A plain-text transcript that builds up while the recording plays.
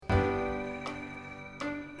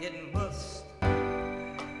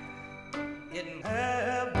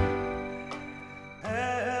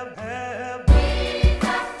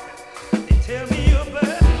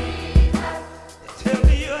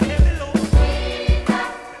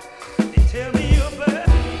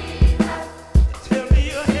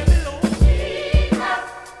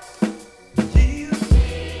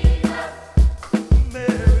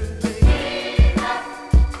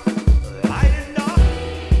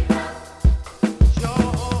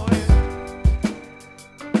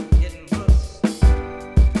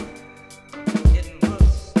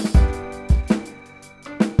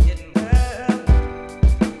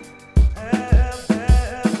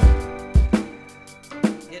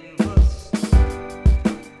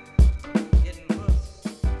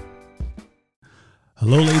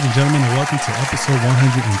Hello, ladies and gentlemen, and welcome to episode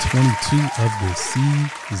 122 of the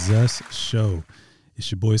Seezus Show.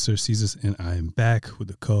 It's your boy, Sir Seezus, and I am back with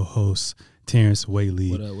the co-host, Terrence, Whaley.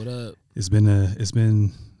 What up, what up? It's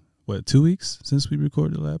been, 2 weeks since we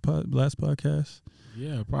recorded the last podcast?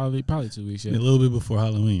 Yeah, probably 2 weeks, yeah. A little bit before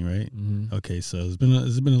Halloween, right? Mm-hmm. Okay, so it's been a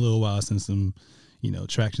little while since some,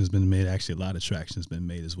 traction's been made. Actually, a lot of traction's been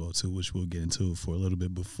made as well, too, which we'll get into for a little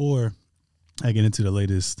bit before I get into the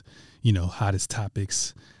latest, hottest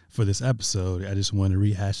topics for this episode. I just want to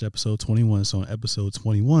rehash episode 21. So on episode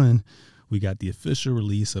 21, we got the official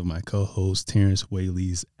release of my co-host Terrence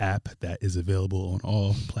Whaley's app that is available on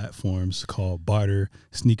all platforms called Barter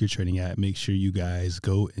Sneaker Trading App. Make sure you guys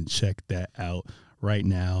go and check that out right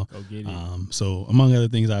now. Go get it. So among other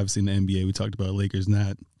things, obviously in the NBA, we talked about Lakers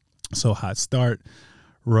not so hot start.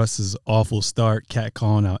 Russ's awful start, Cat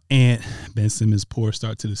calling out Ant, Ben Simmons' poor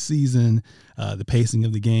start to the season, the pacing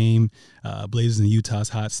of the game, Blazers and Utah's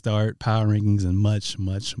hot start, power rankings, and much,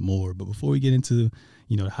 much more. But before we get into,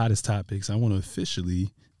 the hottest topics, I want to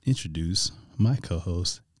officially introduce my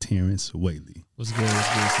co-host, Terrence Whaley. What's good, Steve?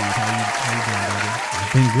 How you doing, buddy?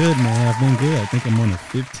 I've been good, man. I've been good. I think I'm on a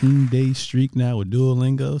 15-day streak now with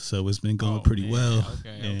Duolingo, so it's been going pretty well.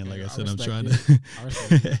 Okay, like I said, I'm trying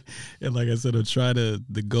to. And like I said, I'm trying to.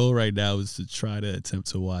 The goal right now is to try to attempt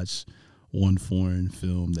to watch one foreign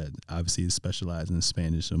film that obviously is specialized in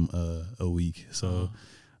Spanish a week. So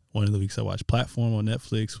one of the weeks I watched Platform on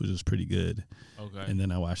Netflix, which was pretty good. Okay. And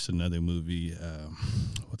then I watched another movie.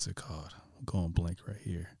 What's it called? I'm going blank right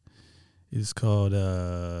here. It's called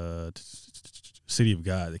City of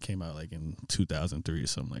God. That came out like in 2003 or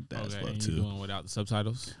something like that. Okay, as well, and too. you're doing without the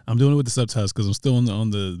subtitles? I'm doing it with the subtitles because I'm still on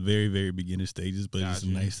the very, very beginner stages. But Gotcha. It's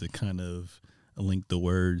nice to kind of link the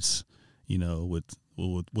words,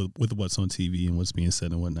 with what's on TV and what's being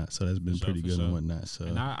said and whatnot. So that's been pretty good and whatnot. So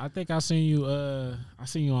and I think I seen you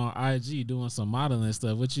on IG doing some modeling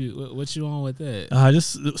stuff. What you on with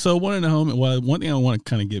that? So one thing I want to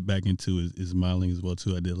kind of get back into is modeling as well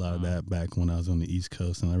too. I did a lot of that back when I was on the East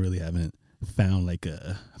Coast, and I really haven't found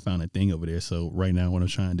a thing over there. So right now what I'm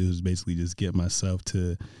trying to do is basically just get myself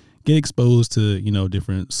to get exposed to,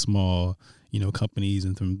 different small, companies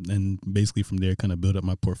and basically from there kind of build up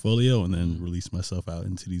my portfolio and then release myself out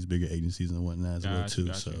into these bigger agencies and whatnot as well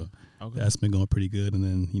too. So that's been going pretty good. And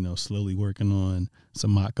then, slowly working on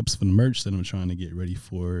some mock-ups for the merch that I'm trying to get ready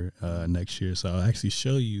for next year. So I'll actually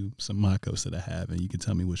show you some mock-ups that I have and you can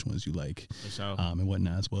tell me which ones you like and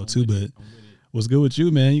whatnot as well too. But what's good with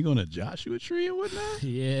you, man? You going to Joshua Tree and whatnot?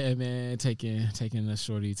 Yeah, man. Taking the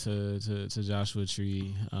shorty to Joshua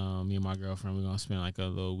Tree. Me and my girlfriend, we're gonna spend like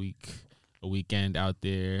a weekend out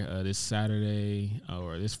there this Saturday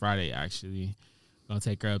or this Friday actually. Gonna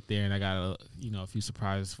take her up there, and I got a few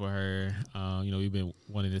surprises for her. We've been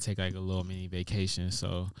wanting to take like a little mini vacation,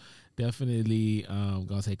 so definitely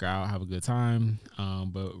gonna take her out, have a good time.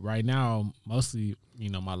 But right now, mostly,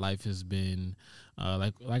 my life has been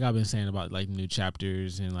like I've been saying about like new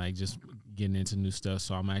chapters and like just getting into new stuff.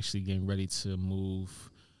 So I'm actually getting ready to move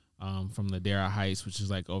from the Ladera Heights, which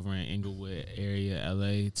is like over in Inglewood area,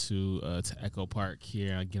 LA, to Echo Park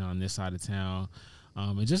here. I get on this side of town,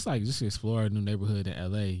 and just explore a new neighborhood in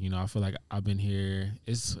LA. I feel like I've been here.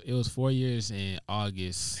 It was 4 years in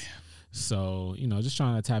August, so just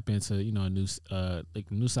trying to tap into a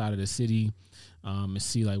new side of the city, and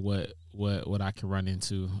see like what I can run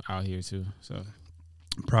into out here too. So.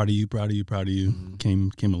 Proud of you. Mm-hmm.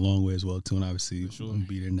 Came a long way as well too, and obviously I'm gonna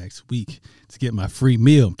be there next week to get my free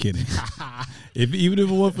meal. I'm kidding. Even if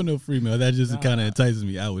it wasn't for no free meal, that just kind of entices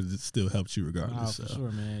me. I would still help you regardless. For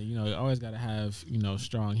sure, man. You always gotta have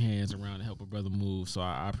strong hands around to help a brother move. So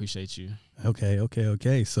I appreciate you.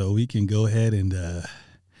 Okay. So we can go ahead and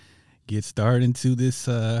get started into this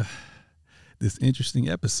this interesting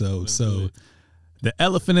episode. So the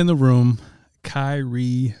elephant in the room,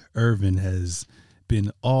 Kyrie Irving has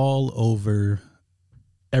been all over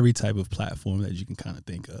every type of platform that you can kind of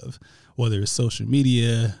think of, whether it's social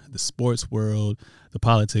media, the sports world, the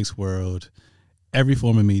politics world, every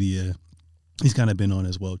form of media he's kind of been on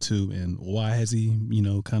as well too. And why has he,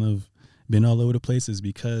 kind of been all over the place is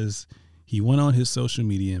because he went on his social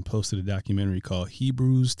media and posted a documentary called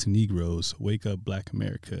Hebrews to Negroes, Wake Up Black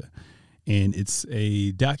America. And it's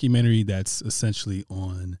a documentary that's essentially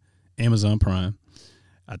on Amazon Prime.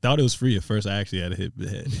 I thought it was free at first. I actually had to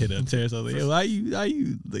hit up Terrence. I was like, "Why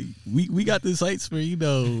you like we got the sites for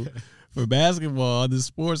for basketball, the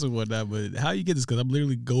sports and whatnot, but how you get this? Because I'm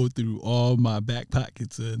literally going through all my back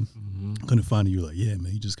pockets and couldn't find it." You're like, "Yeah,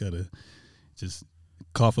 man, you just gotta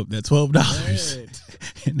cough up that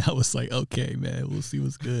 $12," and I was like, "Okay, man, we'll see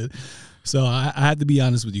what's good." So I had to be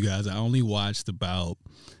honest with you guys. I only watched about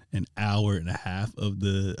an hour and a half of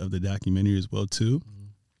the documentary as well too.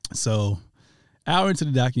 Mm-hmm. So hour into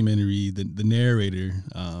the documentary, the narrator,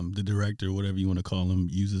 the director, whatever you want to call him,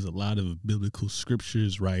 uses a lot of biblical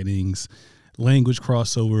scriptures, writings, language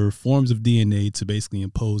crossover, forms of DNA to basically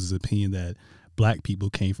impose his opinion that black people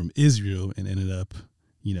came from Israel and ended up,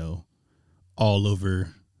 all over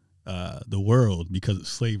the world because of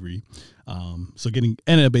slavery. So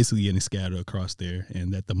ended up basically getting scattered across there,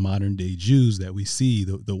 and that the modern day Jews that we see,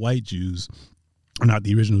 the white Jews, are not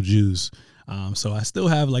the original Jews. So I still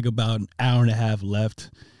have like about an hour and a half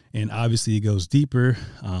left, and obviously it goes deeper.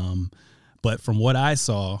 But from what I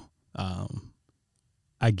saw,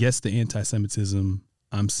 I guess the anti-Semitism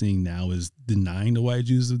I'm seeing now is denying the white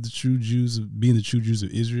Jews of the true Jews of being the true Jews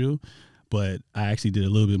of Israel. But I actually did a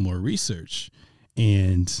little bit more research,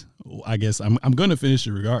 and I guess I'm going to finish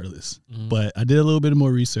it regardless. Mm-hmm. But I did a little bit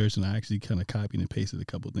more research, and I actually kind of copied and pasted a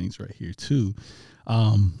couple things right here too.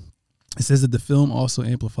 It says that the film also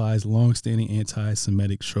amplifies long-standing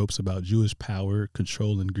anti-Semitic tropes about Jewish power,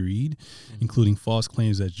 control, and greed, including false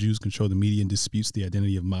claims that Jews control the media and disputes the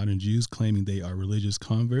identity of modern Jews, claiming they are religious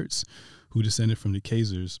converts who descended from the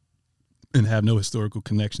Khazars and have no historical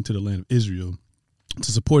connection to the land of Israel.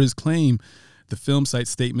 To support his claim, the film cites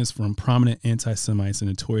statements from prominent anti-Semites and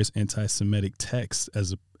notorious anti-Semitic texts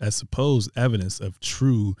as supposed evidence of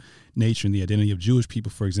true nature and the identity of Jewish people.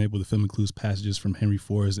 For example, the film includes passages from Henry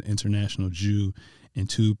Ford's An International Jew and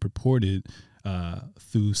two purported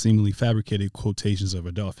through seemingly fabricated quotations of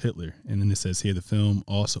Adolf Hitler. And then it says here, the film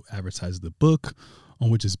also advertises the book on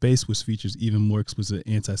which it's based, which features even more explicit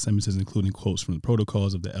anti-Semitism, including quotes from the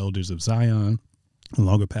Protocols of the Elders of Zion, a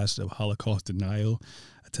longer passage of Holocaust denial,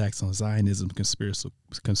 attacks on Zionism,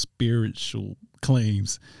 conspiratorial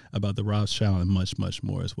claims about the Rothschild, and much, much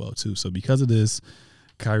more as well too. So because of this,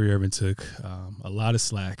 Kyrie Irving took a lot of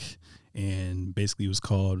slack, and basically was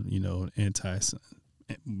called,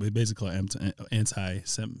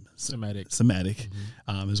 anti-Semitic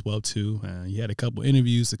as well too. He had a couple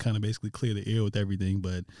interviews to kind of basically clear the air with everything,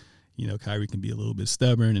 but Kyrie can be a little bit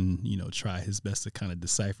stubborn and, try his best to kind of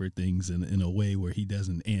decipher things in a way where he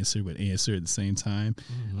doesn't answer, but answer at the same time.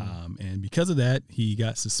 Mm-hmm. And because of that, he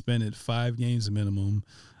got suspended 5 games minimum.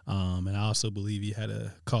 And I also believe he had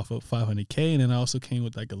to cough up $500K, and then also came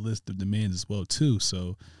with like a list of demands as well too.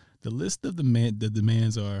 So the list of the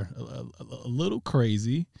demands are a little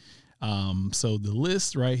crazy. So the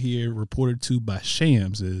list right here reported to by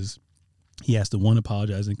Shams is he has to, 1,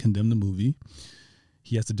 apologize and condemn the movie.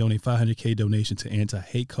 He has to donate $500K donation to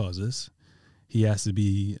anti-hate causes. He has to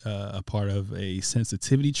be a part of a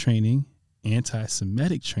sensitivity training,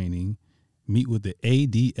 anti-Semitic training, meet with the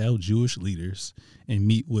ADL Jewish leaders, and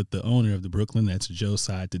meet with the owner of the Brooklyn Nets, Joe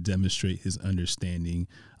Tsai, to demonstrate his understanding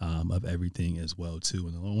of everything as well too.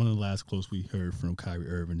 And one of the last quotes we heard from Kyrie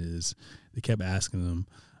Irving is they kept asking him,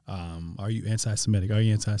 are you anti-Semitic? Are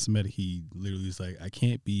you anti-Semitic? He literally was like, I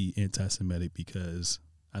can't be anti-Semitic because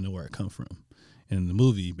I know where I come from. In the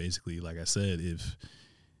movie, basically, like I said, if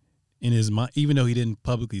in his mind, even though he didn't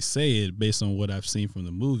publicly say it, based on what I've seen from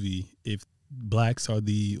the movie, if blacks are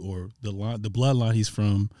the bloodline he's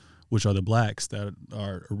from, which are the blacks that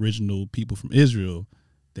are original people from Israel,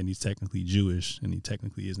 then he's technically Jewish, and he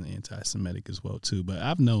technically isn't anti-Semitic as well too. But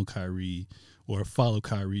I've known Kyrie or followed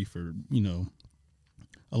Kyrie for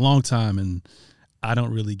a long time, and I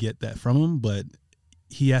don't really get that from him. But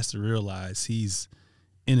he has to realize he's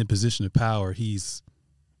in a position of power. He's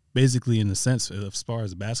basically, in the sense of, as far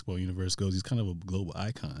as the basketball universe goes, he's kind of a global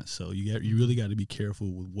icon. So you really got to be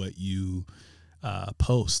careful with what you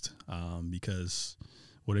post, because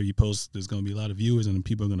whatever you post, there's going to be a lot of viewers, and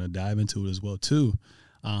people are going to dive into it as well too.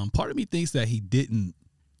 Part of me thinks that he didn't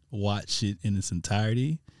watch it in its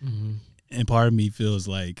entirety, and part of me feels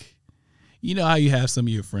like, how you have some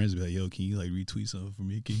of your friends be like, "Yo, can you like retweet something for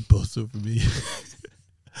me? Can you post something for me?"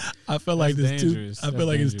 I feel like there's two. I feel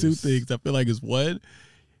like it's two things. I feel like it's one,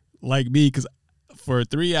 like me, because for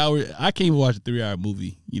 3 hours, I can't even watch a 3-hour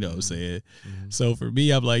movie. You know what I'm saying? Mm-hmm. So for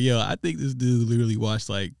me, I'm like, I think this dude literally watched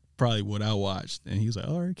like probably what I watched, and he was like,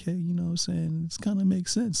 "Oh, okay, you know what I'm saying? It's kind of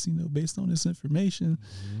makes sense, based on this information."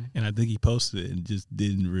 Mm-hmm. And I think he posted it and just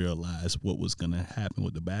didn't realize what was gonna happen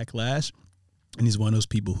with the backlash. And he's one of those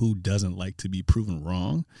people who doesn't like to be proven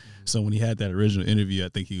wrong. Mm-hmm. So when he had that original interview, I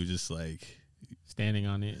think he was just like standing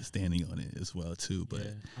on it as well too. But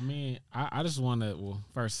yeah. I mean, I just want to. Well,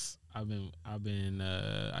 first, I've been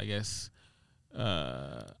I guess,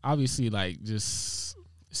 obviously, like, just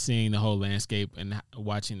seeing the whole landscape and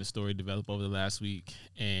watching the story develop over the last week.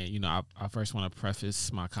 And, you know, I first want to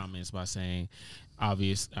preface my comments by saying, I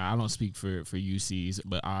don't speak for UCs,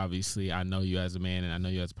 but obviously I know you as a man and I know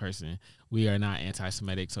you as a person. We are not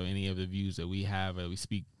anti-Semitic, so any of the views that we have or we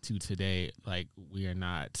speak to today, like, we are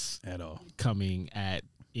not at all coming at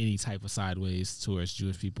any type of sideways towards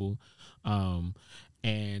Jewish people.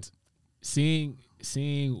 And seeing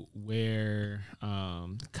where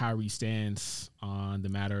Kyrie stands on the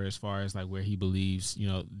matter as far as like where he believes, you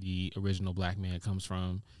know, the original black man comes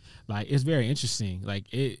from, like, it's very interesting. Like,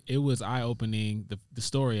 it was eye-opening, the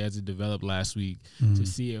story as it developed last week, to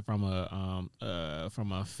see it from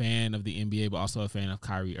a fan of the NBA, but also a fan of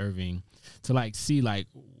Kyrie Irving, to like see like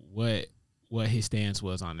what his stance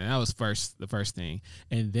was on it. And that was the first thing.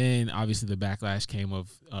 And then obviously the backlash came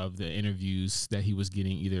of the interviews that he was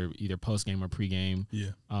getting either post game or pre game. Yeah.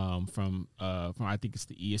 From I think it's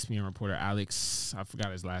the ESPN reporter Alex. I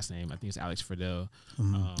forgot his last name. I think it's Alex Friedel.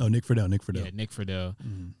 Nick Friedel. Yeah, Nick Friedel.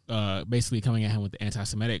 Basically coming at him with the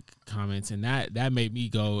anti-Semitic comments, and that made me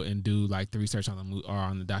go and do like the research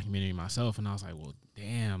on the documentary myself. And I was like, well,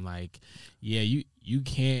 damn, like, yeah, you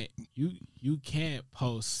can't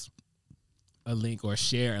post a link or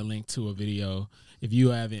share a link to a video if you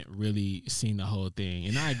haven't really seen the whole thing.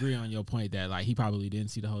 And I agree on your point that like he probably didn't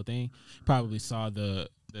see the whole thing. Probably saw the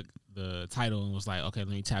title and was like, okay, let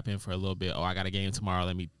me tap in for a little bit. Oh, I got a game tomorrow.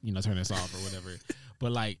 Let me, you know, turn this off or whatever.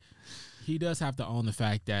 But like, he does have to own the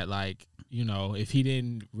fact that, like, you know, if he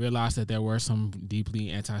didn't realize that there were some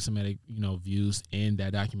deeply anti-Semitic, you know, views in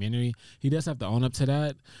that documentary, he does have to own up to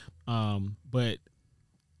that. But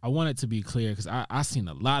I want it to be clear, because I seen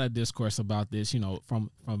a lot of discourse about this, you know, from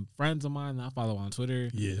friends of mine that I follow on Twitter,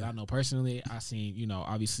 that I know personally. I seen, you know,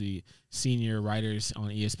 obviously senior writers on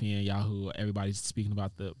ESPN, Yahoo, everybody's speaking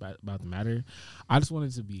about the matter. I just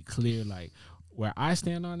wanted to be clear, like, where I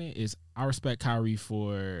stand on it is I respect Kyrie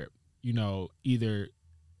for, you know, either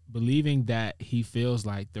believing that he feels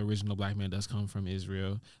like the original black man does come from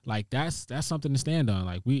Israel. Like, that's something to stand on.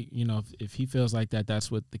 Like, we, you know, if he feels like that's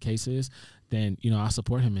what the case is, then, you know, I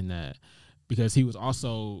support him in that, because he was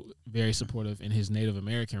also very supportive in his Native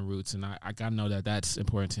American roots, and I gotta know that that's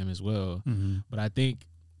important to him as well. But I think,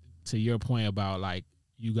 to your point about, like,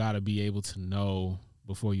 you gotta be able to know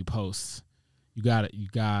before you post. You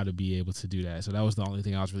gotta be able to do that. So that was the only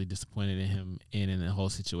thing I was really disappointed in him in the whole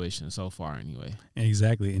situation so far, anyway.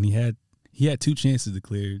 Exactly, and he had two chances to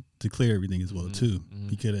clear everything as well too.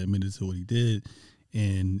 He could have admitted to what he did,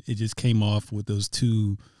 and it just came off with those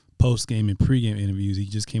two post game and pre game interviews. He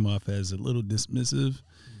just came off as a little dismissive,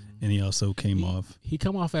 and he also came off. He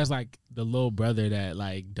come off as like the little brother that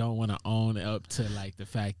like don't want to own up to like the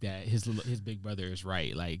fact that his big brother is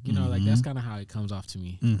right. Like, you know, like that's kind of how it comes off to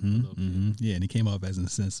me. Yeah, and he came off as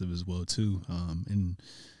insensitive as well too. And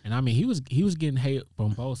I mean, he was getting hate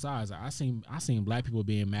from both sides. I seen black people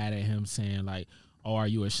being mad at him, saying like, "Oh, are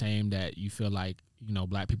you ashamed that you feel like, you know,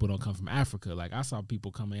 black people don't come from Africa?" Like, I saw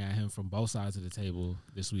people coming at him from both sides of the table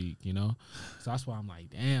this week, you know? So that's why I'm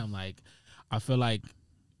like, damn, like, I feel like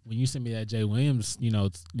when you sent me that Jay Williams, you know,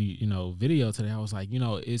 video today, I was like, you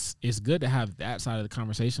know, it's good to have that side of the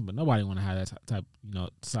conversation, but nobody want to have that type, you know,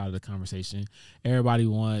 side of the conversation. Everybody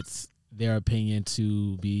wants their opinion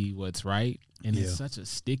to be what's right, and it's such a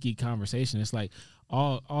sticky conversation. It's like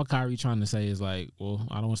all Kyrie trying to say is like, well,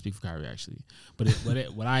 I don't want to speak for Kyrie actually, but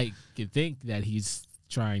what I could think that he's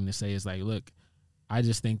trying to say is like, look, I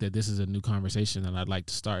just think that this is a new conversation that I'd like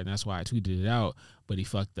to start, and that's why I tweeted it out. But he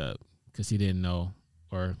fucked up because he didn't know,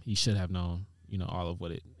 or he should have known, you know, all of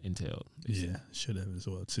what it entailed. Yeah, should have as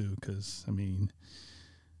well too. Because I mean,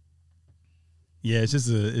 yeah, it's just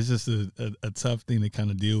a tough thing to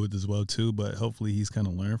kind of deal with as well too. But hopefully he's kind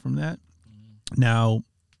of learned from that. Now,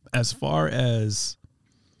 as far as,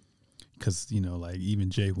 because, you know, like even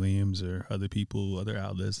Jay Williams or other people, other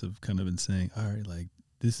outlets have kind of been saying, all right, like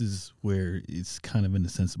this is where it's kind of in the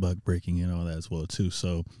sense of buck breaking and all that as well too.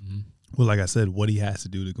 So, well, like I said, what he has to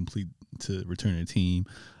do to return the team,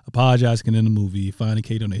 apologizing in the movie, find a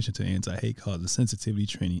K donation to anti-hate causes, sensitivity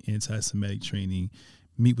training, anti-Semitic training,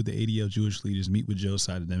 meet with the ADL Jewish leaders, meet with Joe's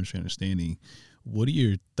side to demonstrate understanding. What are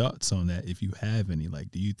your thoughts on that, if you have any?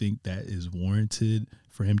 Like, do you think that is warranted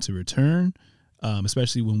for him to return,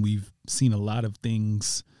 especially when we've seen a lot of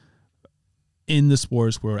things in the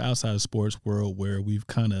sports world, outside of sports world, where we've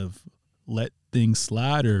kind of let things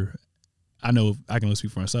slide? Or I know I can only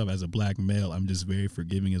speak for myself as a black male. I'm just very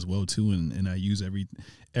forgiving as well too, and I use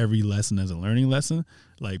every lesson as a learning lesson.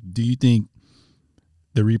 Like, do you think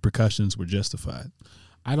the repercussions were justified?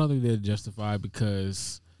 I don't think they're justified,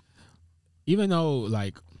 because even though,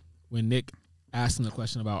 like, when Nick asked him the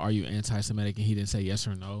question about are you anti-Semitic, and he didn't say yes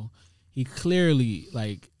or no. He clearly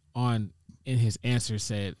in his answer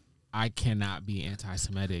said, I cannot be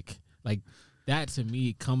anti-Semitic. Like that to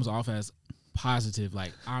me comes off as positive.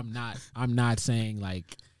 Like I'm not saying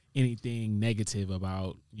like anything negative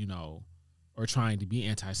about, or trying to be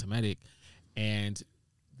anti-Semitic. And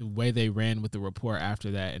the way they ran with the report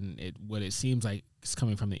after that, and what it seems like is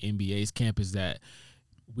coming from the NBA's camp, is that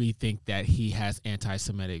we think that he has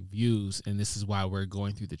anti-Semitic views, and this is why we're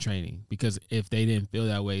going through the training. Because if they didn't feel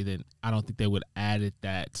that way, then I don't think they would added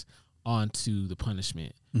that onto the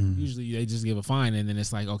punishment. Usually they just give a fine, and then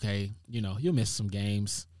it's like, okay, you'll miss some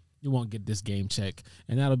games, you won't get this game check,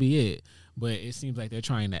 and that'll be it. But it seems like they're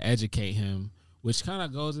trying to educate him, which kind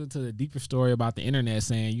of goes into the deeper story about the internet,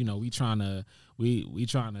 saying, we trying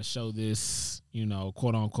to show this,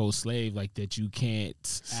 quote unquote slave, like that you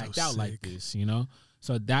can't act out like this,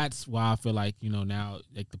 So that's why I feel like, now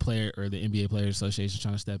like the player or the NBA Players Association is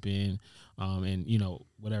trying to step in, and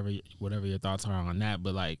whatever your thoughts are on that.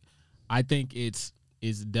 But like, I think it's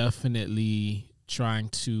definitely trying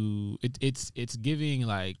to it's giving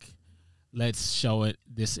like, let's show it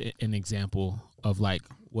this an example of like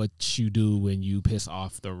what you do when you piss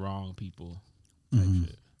off the wrong people.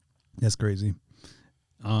 Shit. That's crazy.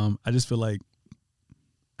 I just feel like,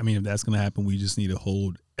 if that's gonna happen, we just need to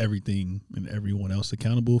hold everything and everyone else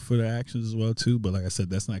accountable for their actions as well too. But like I said,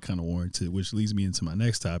 that's not kind of warranted, which leads me into my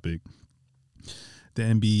next topic. The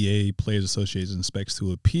NBA Players Association expects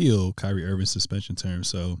to appeal Kyrie Irving's suspension term.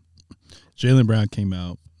 So Jaylen Brown came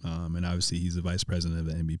out, and obviously he's the vice president of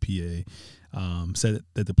the NBPA, said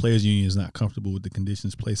that the Players Union is not comfortable with the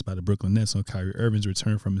conditions placed by the Brooklyn Nets on Kyrie Irving's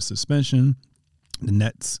return from his suspension. The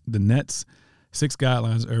Nets 6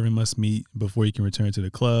 guidelines Irving must meet before he can return to the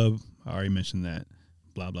club. I already mentioned that.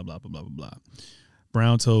 Blah, blah, blah, blah, blah, blah.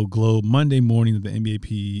 Brown told Globe Monday morning that the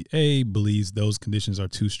NBPA believes those conditions are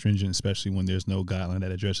too stringent, especially when there's no guideline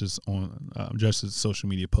that addresses social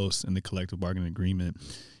media posts in the collective bargaining agreement.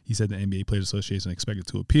 He said the NBA Players Association expected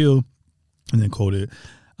to appeal, and then quoted,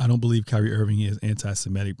 "I don't believe Kyrie Irving is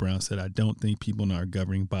anti-Semitic." Brown said, "I don't think people in our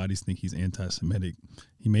governing bodies think he's anti-Semitic.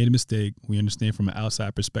 He made a mistake. We understand from an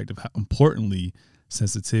outside perspective how importantly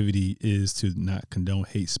sensitivity is to not condone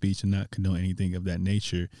hate speech and not condone anything of that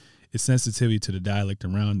nature. It's sensitivity to the dialect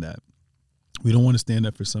around that. We don't want to stand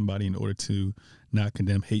up for somebody in order to not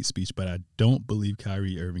condemn hate speech, but I don't believe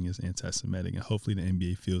Kyrie Irving is anti-Semitic, and hopefully the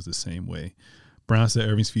NBA feels the same way." Brown said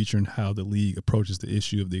Irving's future and how the league approaches the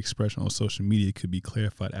issue of the expression on social media could be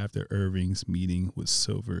clarified after Irving's meeting with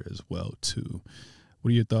Silver as well, too.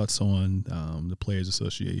 What are your thoughts on the Players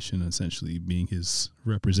Association essentially being his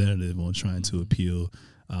representative on trying to appeal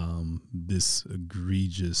this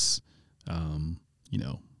egregious,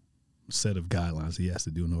 set of guidelines he has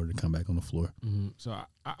to do in order to come back on the floor? So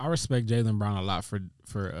I respect Jaylen Brown a lot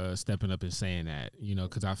for stepping up and saying that,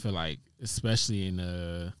 because I feel like, especially in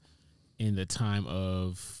the time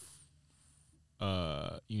of,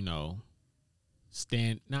 I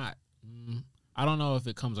don't know if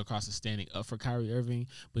it comes across as standing up for Kyrie Irving,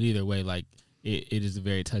 but either way, like it is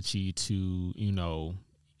very touchy to,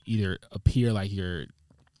 either appear like you're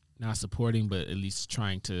not supporting, but at least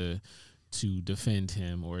trying to defend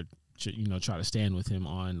him or, try to stand with him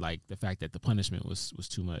on like the fact that the punishment was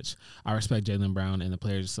too much. I respect Jaylen Brown and the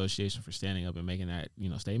Players Association for standing up and making that,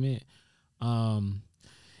 statement. And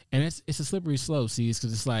it's a slippery slope, see,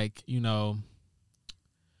 because it's like,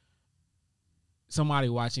 somebody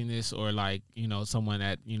watching this, or like, someone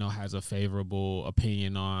that, has a favorable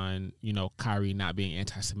opinion on, Kyrie not being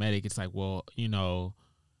anti-Semitic. It's like, well,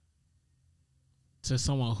 to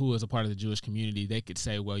someone who is a part of the Jewish community, they could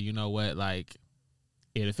say, well, you know what, like,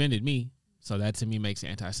 it offended me, so that to me makes it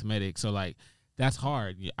anti-Semitic. So like, that's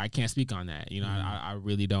hard. I can't speak on that. I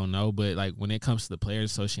really don't know. But like, when it comes to the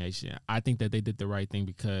Players Association, I think that they did the right thing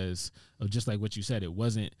because of just like what you said.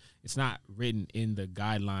 It's not written in the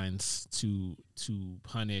guidelines to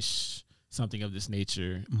punish something of this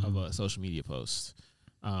nature of a social media post.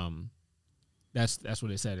 That's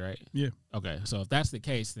what it said, right? Yeah. Okay. So if that's the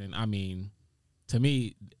case, then to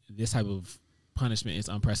me, this type of punishment is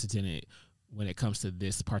unprecedented when it comes to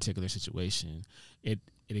this particular situation. It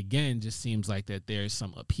again just seems like that there's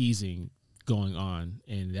some appeasing going on,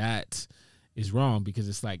 and that is wrong because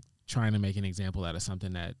it's like trying to make an example out of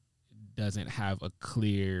something that doesn't have a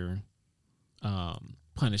clear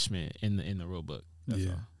punishment in the rule book. That's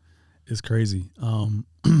all. It's crazy. And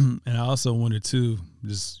I also wonder too,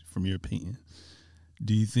 just from your opinion,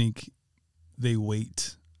 do you think they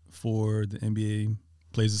wait for the NBA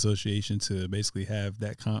Players Association to basically have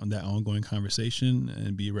that ongoing conversation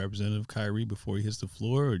and be a representative of Kyrie before he hits the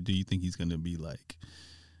floor, or do you think he's going to be like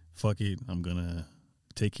fuck it, I'm gonna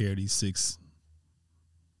take care of these 6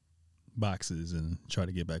 boxes and try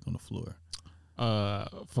to get back on the floor.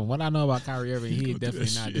 From what I know about Kyrie Irving, he's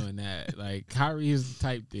definitely not doing that. Like, Kyrie is the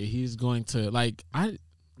type that he's going to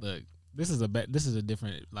look. This is a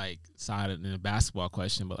different like side than a basketball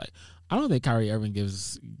question, but like I don't think Kyrie Irving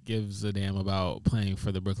gives a damn about playing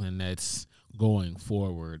for the Brooklyn Nets going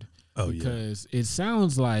forward. Because it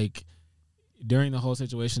sounds like during the whole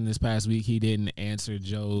situation this past week, he didn't answer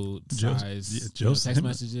Joe's text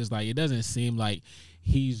messages. Like, it doesn't seem like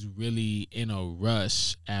he's really in a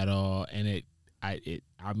rush at all. And I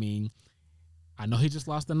mean, I know he just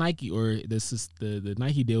lost the Nike, or the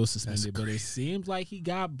Nike deal was suspended, but it seems like he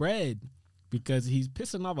got bread because he's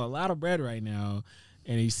pissing off a lot of bread right now.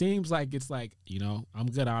 And he seems like it's like, I'm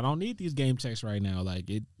good. I don't need these game checks right now. Like,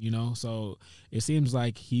 so it seems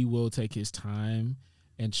like he will take his time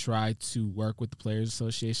and try to work with the Players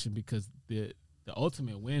Association, because the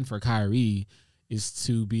ultimate win for Kyrie is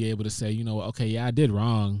to be able to say, okay, yeah, I did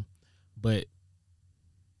wrong, but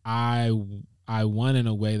I won in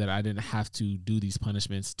a way that I didn't have to do these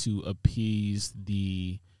punishments to appease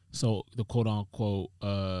the quote unquote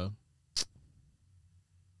the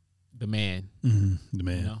man. Mm-hmm. The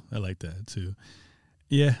man. I like that too.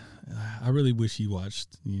 Yeah, I really wish he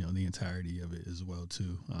watched the entirety of it as well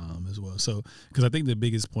too. So because I think the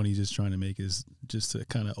biggest point he's just trying to make is just to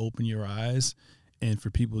kind of open your eyes, and for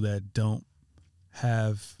people that don't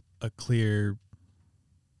have a clear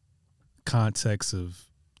context of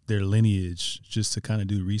their lineage, just to kind of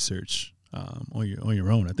do research on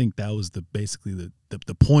your own. I think that was basically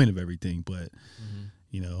the point of everything. But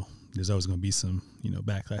there's always going to be some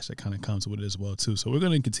backlash that kind of comes with it as well too. So we're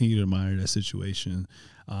going to continue to monitor that situation,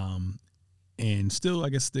 and still, I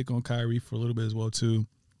guess, stick on Kyrie for a little bit as well too.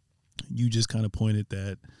 You just kind of pointed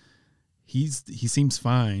that he seems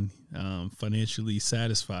fine, financially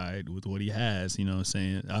satisfied with what he has.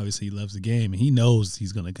 Saying obviously he loves the game and he knows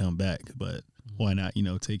he's going to come back, but why not,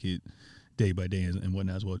 take it day by day and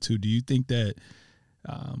whatnot as well too. Do you think that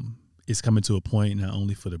it's coming to a point not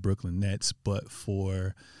only for the Brooklyn Nets, but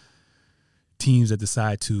for teams that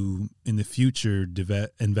decide to, in the future,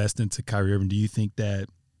 invest into Kyrie Irving? Do you think that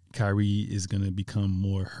Kyrie is going to become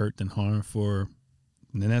more hurt than harm for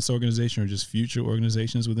the Nets organization or just future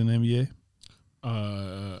organizations within the NBA?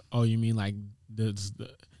 You mean like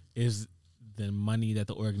is the money that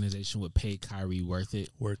the organization would pay Kyrie worth it?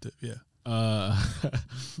 Worth it, yeah.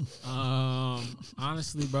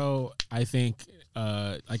 Honestly, bro, I think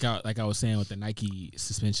like I was saying with the Nike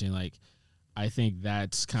suspension, like I think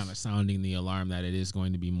that's kind of sounding the alarm that it is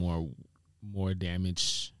going to be more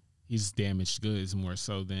damage. He's damaged goods more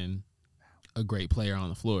so than a great player on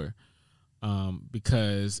the floor.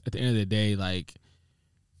 Because at the end of the day, like,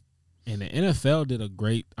 and the NFL did not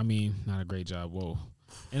a great job. Whoa,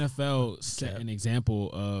 NFL set an example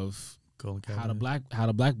of how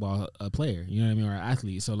to blackball a player, you know what I mean, or an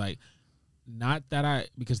athlete. So like, not that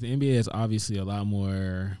because the NBA is obviously a lot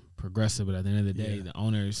more progressive, but at the end of the day, the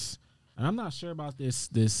owners, and I'm not sure about this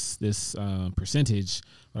percentage,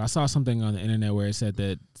 but I saw something on the internet where it said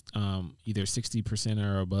that either 60%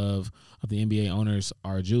 or above of the NBA owners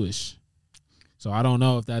are Jewish. So I don't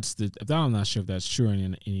know if I'm not sure if that's true or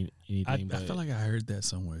anything. I feel like I heard that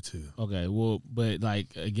somewhere too. Okay, well, but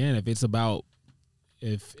like, again, if it's about,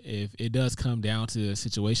 if it does come down to a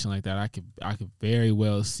situation like that, I could very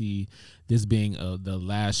well see this being the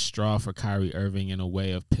last straw for Kyrie Irving in a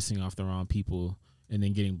way of pissing off the wrong people and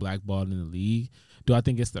then getting blackballed in the league. Do I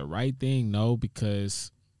think it's the right thing? No,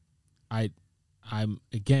 because I'm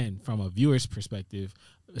again, from a viewer's perspective,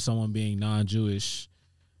 someone being non-Jewish,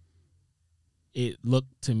 it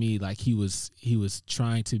looked to me like he was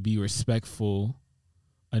trying to be respectful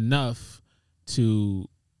enough to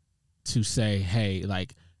say, hey,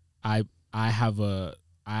 like I have a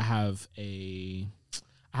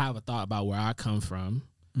thought about where I come from,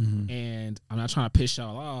 and I'm not trying to piss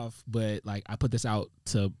y'all off, but like I put this out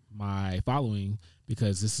to my following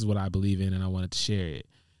because this is what I believe in and I wanted to share it.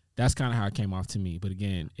 That's kind of how it came off to me. But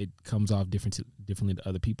again, it comes off differently to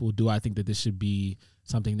other people. Do I think that this should be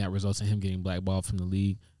something that results in him getting blackballed from the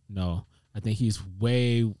league? No. I think he's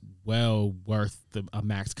way well worth a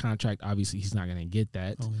max contract. Obviously, he's not going to get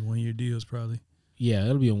that. Only 1-year deals, probably. Yeah,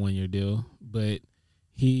 it'll be a 1-year deal. But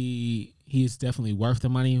he's definitely worth the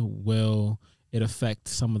money. Will it affect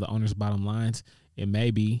some of the owners' bottom lines? It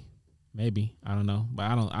may be. Maybe. I don't know. But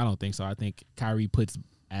I don't think so. I think Kyrie puts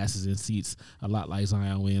asses in seats a lot like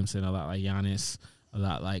Zion Williamson, a lot like Giannis, a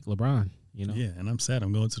lot like LeBron. You know. Yeah, and I'm sad.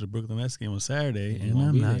 I'm going to the Brooklyn Nets game on Saturday, And he and won't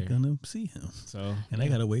I'm be not there. gonna see him. So And I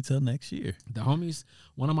gotta wait till next year. the homies,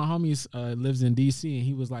 one of my homies lives in DC, and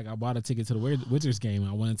he was like, I bought a ticket to the Wizards game.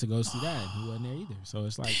 I wanted to go see that. He wasn't there either. So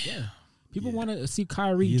it's like, yeah, people want to see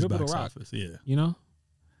Kyrie He is dribble the box rock. office, yeah. You know,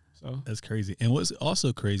 so That's crazy. And what's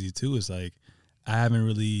also crazy too is like I haven't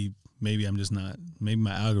really. Maybe I'm just not. Maybe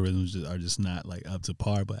my algorithms are just not like up to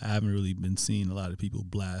par. But I haven't really been seeing a lot of people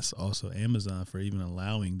blast also Amazon for even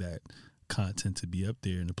allowing that content to be up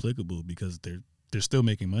there and applicable because they're still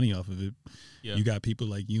making money off of it. Yeah. You got people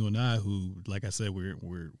like you and I who, like I said,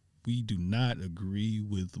 we do not agree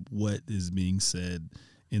with what is being said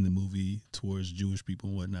in the movie towards Jewish people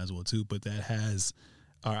and whatnot as well too. But that has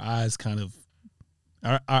our eyes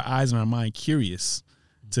our eyes and our mind curious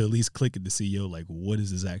to at least click it to see, like, what is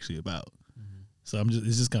this actually about? Mm-hmm. So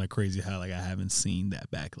it's just kind of crazy how like I haven't seen that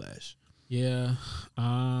backlash. Yeah.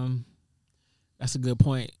 That's a good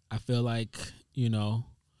point. I feel like,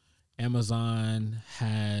 Amazon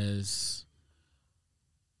has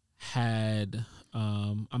had,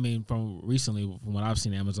 from what I've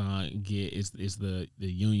seen Amazon get is the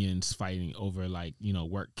unions fighting over like,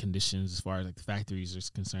 work conditions as far as like the factories is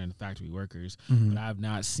concerned, the factory workers. Mm-hmm. But I've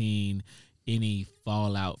not seen any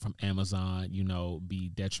fallout from Amazon, be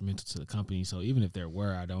detrimental to the company. So even if there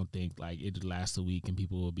were, I don't think like it'd last a week and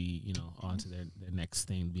people will be, on to their next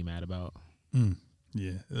thing to be mad about.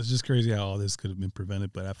 Yeah, it's just crazy how all this could have been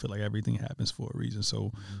prevented, but I feel like everything happens for a reason.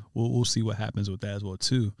 So we'll see what happens with that as well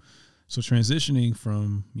too. So transitioning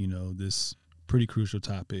from, this pretty crucial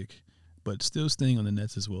topic, but still staying on the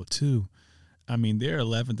Nets as well too. I mean, they're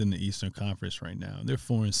 11th in the Eastern Conference right now. They're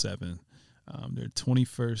 4-7. They're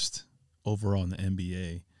 21st overall in the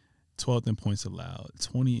NBA, 12th in points allowed,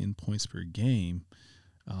 20 in points per game.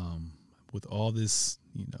 With all this,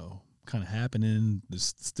 kind of happening,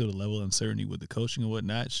 there's still a level of uncertainty with the coaching and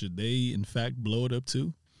whatnot. Should they, in fact, blow it up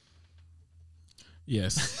too?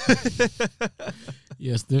 Yes.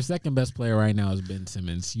 Yes, their second best player right now is Ben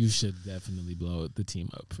Simmons. You should definitely blow the team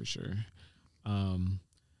up for sure.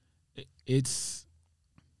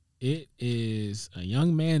 It is a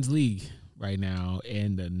young man's league right now,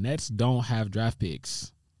 and the Nets don't have draft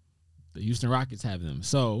picks. The Houston Rockets have them.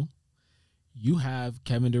 So you have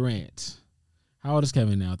Kevin Durant. How old is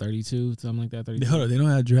Kevin now? 32, something like that. 32? Hold on, they don't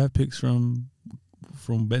have draft picks from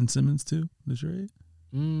Ben Simmons too. The trade.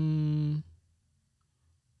 You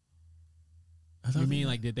mean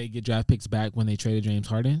like did they get draft picks back when they traded James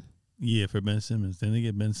Harden? Yeah, for Ben Simmons. Then they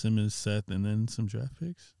get Ben Simmons, Seth, and then some draft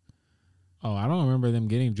picks. Oh, I don't remember them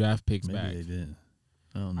getting draft picks Maybe back. They did.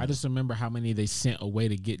 I don't know. I just remember how many they sent away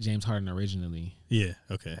to get James Harden originally. Yeah.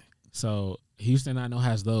 Okay. So Houston, I know,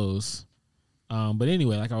 has those. But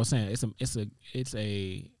anyway, like I was saying, it's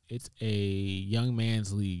a young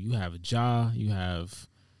man's league. You have Ja, you have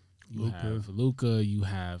Luka, you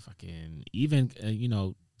have fucking even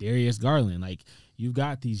Darius Garland. Like you've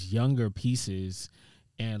got these younger pieces,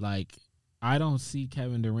 and like I don't see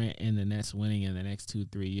Kevin Durant and the Nets winning in the next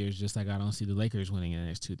 2-3 years, just like I don't see the Lakers winning in the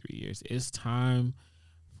next 2-3 years. It's time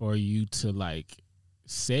for you to like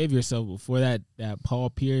save yourself before that Paul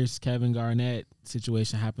Pierce, Kevin Garnett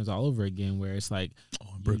situation happens all over again, where it's like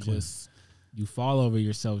you fall over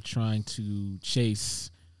yourself trying to chase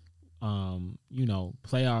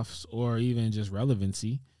playoffs or even just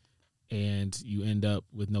relevancy, and you end up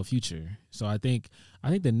with no future. So I think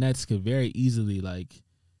the Nets could very easily like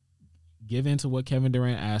give in to what Kevin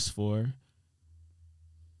Durant asked for.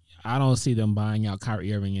 I don't see them buying out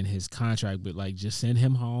Kyrie Irving in his contract, but like just send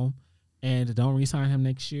him home and don't re-sign him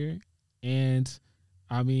next year. And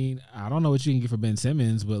I mean, I don't know what you can get for Ben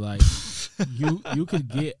Simmons, but like you could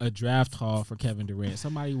get a draft haul for Kevin Durant.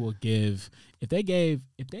 Somebody will give if the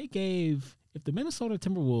Minnesota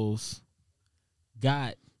Timberwolves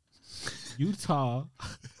got Utah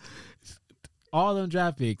all them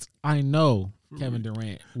draft picks, I know Kevin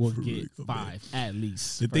Durant will get 5 at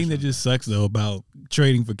least. The thing that just sucks though about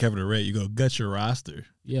trading for Kevin Durant, you go gut your roster.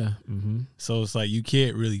 Yeah. Mm-hmm. So it's like you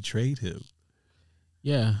can't really trade him.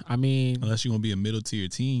 Yeah, I mean, unless you want to be a middle tier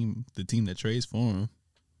team, the team that trades for him.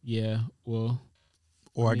 Yeah, well,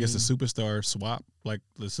 or I guess a superstar swap, like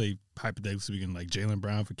let's say hypothetically speaking, like Jaylen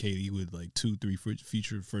Brown for KD with like 2-3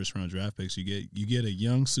 future first round draft picks. You get a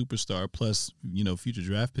young superstar plus future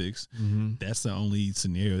draft picks. Mm-hmm. That's the only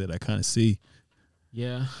scenario that I kind of see.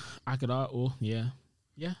 Yeah, I could. Yeah.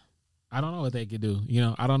 I don't know what they could do.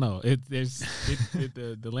 I don't know.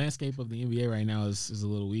 The landscape of the NBA right now is a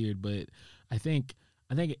little weird, but I think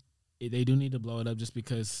they do need to blow it up just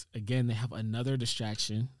because again they have another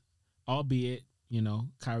distraction, albeit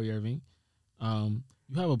Kyrie Irving. You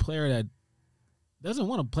have a player that doesn't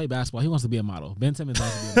want to play basketball. He wants to be a model. Ben Simmons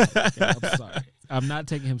wants to be a model. Okay, I'm sorry. I'm not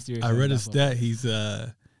taking him seriously. I read a stat. He's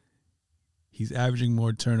averaging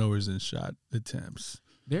more turnovers than shot attempts.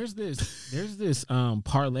 There's this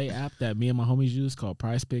parlay app that me and my homies use called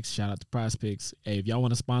Prize Picks. Shout out to Prize Picks. Hey, if y'all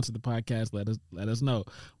want to sponsor the podcast, let us know.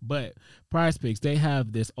 But Prize Picks, they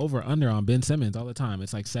have this over under on Ben Simmons all the time.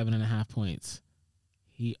 It's like 7.5 points.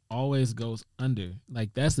 He always goes under.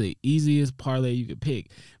 Like, that's the easiest parlay you could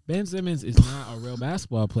pick. Ben Simmons is not a real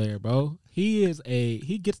basketball player, bro. He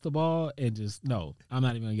gets the ball and just, no, I'm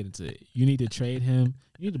not even going to get into it. You need to trade him.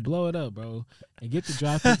 You need to blow it up, bro, and get the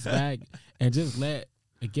draft picks back and just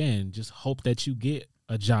just hope that you get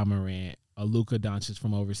a Ja Morant, a Luka Doncic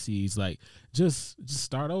from overseas. Like, just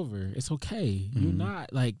start over. It's okay. You're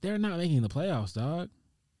not, like, they're not making the playoffs, dog.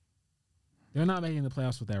 They're not making the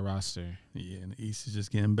playoffs with that roster. Yeah, and the East is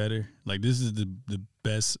just getting better. Like, this is the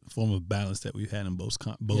best form of balance that we've had in both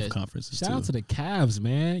conferences. Shout out to the Cavs,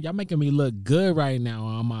 man. Y'all making me look good right now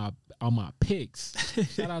on my picks.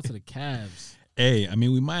 Shout out to the Cavs. Hey, I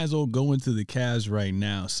mean, we might as well go into the Cavs right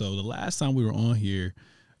now. So the last time we were on here,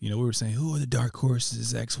 we were saying, who are the dark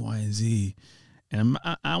horses, X, Y, and Z? And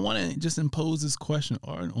I want to just impose this question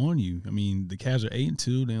on you. I mean, the Cavs are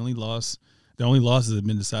 8-2. Their only losses have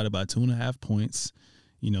been decided by 2.5 points.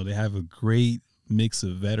 They have a great mix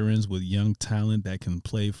of veterans with young talent that can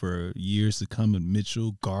play for years to come with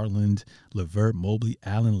Mitchell, Garland, LeVert, Mobley,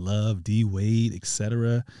 Allen, Love, D. Wade,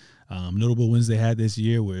 etc. Notable wins they had this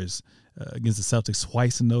year was against the Celtics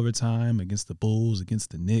twice in overtime, against the Bulls,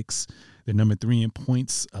 against the Knicks. They're number 3 in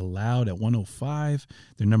points allowed at 105.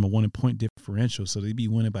 They're number 1 in point differential, so they'd be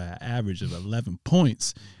winning by an average of 11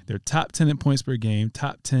 points. They're top 10 in points per game,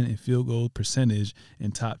 top 10 in field goal percentage,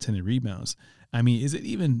 and top 10 in rebounds. I mean, is it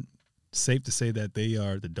even safe to say that they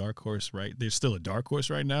are the dark horse, right? They're still a dark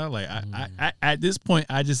horse right now. Like, I at this point,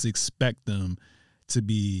 I just expect them to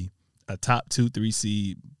be a top 2-3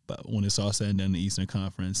 seed when it's all said and done in the Eastern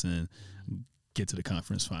Conference and get to the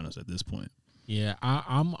conference finals at this point. Yeah,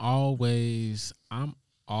 I'm always the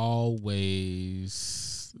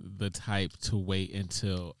type to wait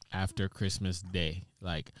until after Christmas Day.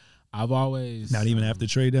 Like, I've always not even after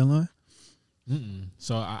trade deadline.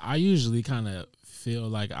 So I usually kind of feel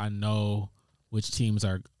like I know which teams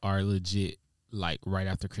are legit, like, right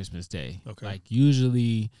after Christmas Day. Okay. Like,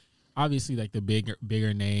 usually, obviously, like, the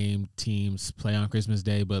bigger name teams play on Christmas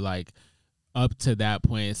Day, but, like, up to that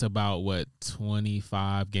point, it's about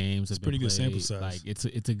 25 games. It's pretty good sample size. Like,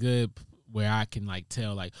 it's a good where I can, like,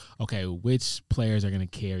 tell, like, okay, which players are going to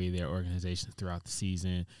carry their organization throughout the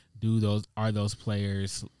season. Are those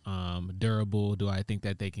players durable? Do I think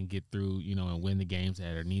that they can get through, and win the games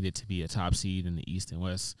that are needed to be a top seed in the East and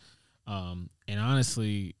West? And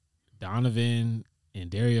honestly, Donovan and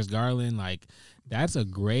Darius Garland, like, that's a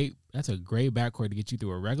great backcourt to get you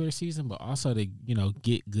through a regular season, but also to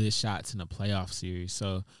get good shots in a playoff series.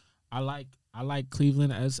 So I like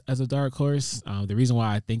Cleveland as a dark horse. The reason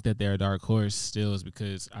why I think that they're a dark horse still is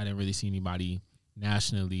because I didn't really see anybody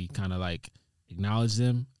nationally kind of like acknowledge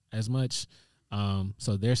them as much.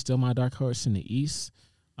 So they're still my dark horse in the East.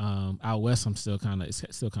 Out west, it's still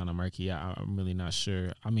kind of murky. I'm really not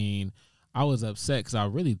sure. I mean, I was upset because I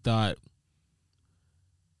really thought.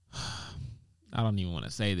 I don't even want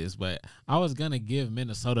to say this, but I was going to give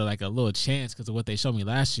Minnesota like a little chance because of what they showed me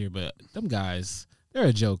last year. But them guys, they're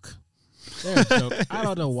a joke. I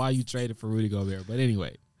don't know why you traded for Rudy Gobert, but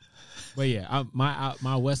anyway. But yeah,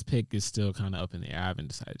 my West pick is still kind of up in the air. I haven't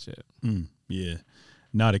decided yet. Yeah.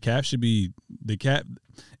 No, the Cavs should be the Cap.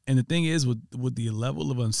 And the thing is, with the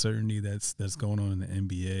level of uncertainty that's going on in the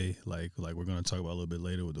NBA, like we're going to talk about a little bit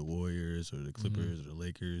later with the Warriors or the Clippers or the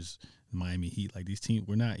Lakers, Miami Heat, like these teams,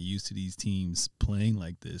 we're not used to these teams playing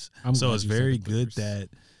like this. So it's very good that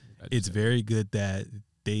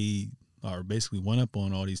they are basically one up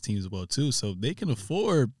on all these teams as well too. So they can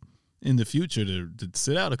afford in the future to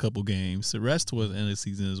sit out a couple games, to rest towards the end of the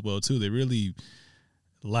season as well too. They're really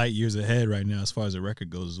light years ahead right now as far as the record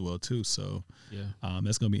goes as well too. So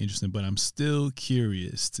that's going to be interesting. But I'm still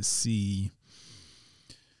curious to see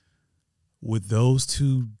with those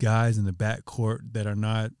two guys in the backcourt that are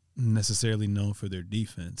not necessarily known for their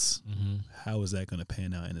defense, how is that going to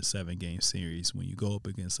pan out in a 7-game series when you go up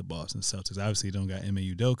against the Boston Celtics? Obviously, you don't got Ime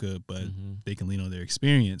Udoka, but they can lean on their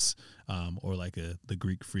experience, or like the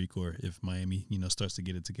Greek Freak, or if Miami, starts to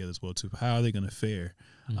get it together as well too. How are they going to fare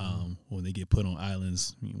when they get put on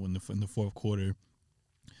islands in the fourth quarter,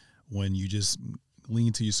 when you just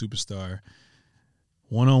lean to your superstar,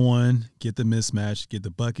 one-on-one, get the mismatch, get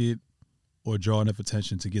the bucket, or draw enough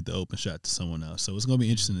attention to get the open shot to someone else. So it's going to be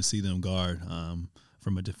interesting to see them guard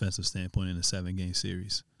from a defensive standpoint in a 7-game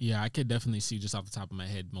series. Yeah, I could definitely see just off the top of my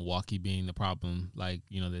head Milwaukee being the problem, like,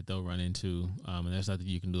 that they'll run into. And there's nothing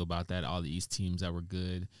you can do about that. All the East teams that were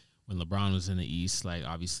good when LeBron was in the East, like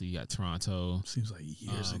obviously you got Toronto. Seems like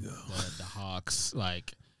years ago. The Hawks,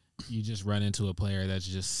 like you just run into a player that's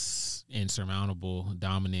just insurmountable,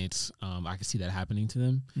 dominant. I could see that happening to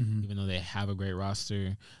them, even though they have a great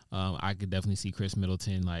roster. I could definitely see Chris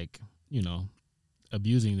Middleton, like,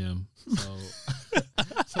 abusing them. So,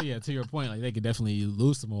 so yeah, to your point, like they could definitely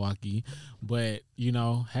lose to Milwaukee, but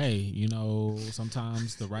hey,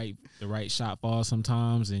 sometimes the right shot falls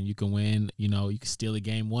sometimes, and you can win. You can steal a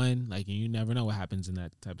game one, like, and you never know what happens in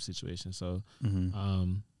that type of situation. So,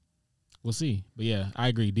 we'll see. But yeah, I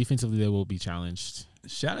agree. Defensively, they will be challenged.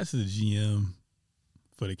 Shout out to the GM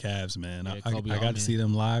for the Cavs, man. Yeah, I got to see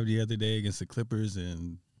them live the other day against the Clippers,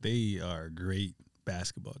 and they are a great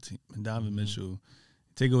basketball team. And Donovan Mitchell,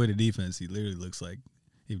 take away the defense, he literally looks like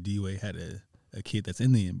if D-Wade had a kid that's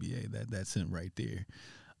in the NBA. That's him right there.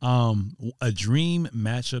 A dream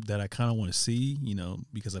matchup that I kind of want to see,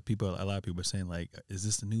 because a lot of people are saying, like, is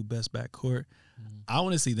this the new best backcourt? I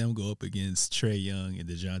want to see them go up against Trae Young and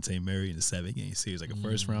DeJounte Murray in the 7-game series, like a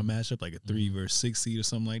first-round matchup, like a 3 versus 6 seed or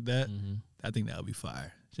something like that. I think that would be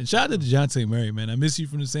fire. And shout out to DeJounte Murray, man. I miss you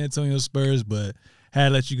from the San Antonio Spurs, but had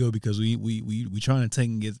to let you go because we trying to take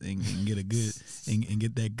and get a good and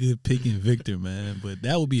get that good pick in Victor, man. But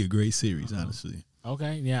that would be a great series, honestly.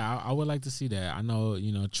 Okay, yeah, I would like to see that. I know,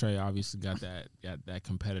 Trae obviously got that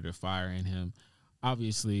competitive fire in him.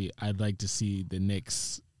 Obviously, I'd like to see the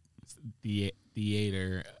Knicks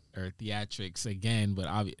theatrics again, but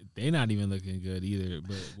they're not even looking good either.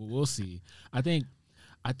 But we'll see. I think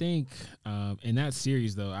in that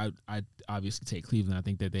series though, I obviously take Cleveland. I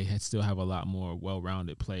think that they still have a lot more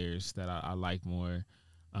well-rounded players that I like more.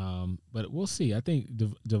 But we'll see. I think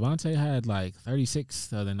Devontae had like 36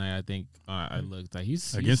 the other night. I think I looked like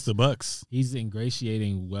he's against the Bucks. He's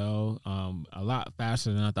ingratiating well, a lot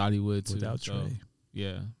faster than I thought he would too. Without Trae.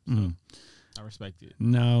 Yeah. So I respect it.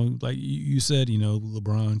 Now, like you said,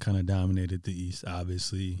 LeBron kind of dominated the East,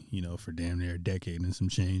 obviously, for damn near a decade and some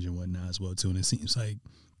change and whatnot as well too. And it seems like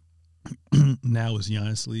now it's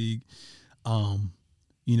Giannis' league.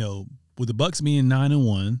 With the Bucks being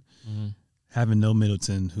 9-1. Having no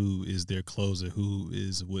Middleton, who is their closer, who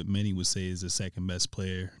is what many would say is the second best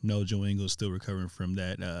player. No Joe Ingles still recovering from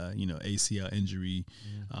that, ACL injury.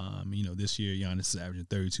 This year Giannis is averaging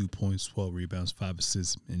 32 points, 12 rebounds, 5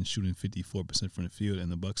 assists, and shooting 54% from the field.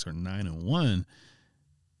 And the Bucks are 9-1.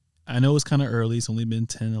 I know it's kind of early; it's only been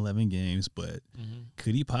 10, 11 games, but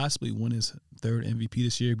could he possibly win his third MVP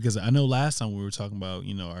this year? Because I know last time we were talking about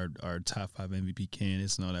our top 5 MVP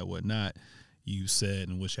candidates and all that whatnot. You said,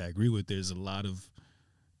 and which I agree with, there's a lot of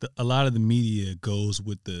the media goes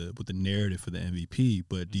with the narrative for the MVP,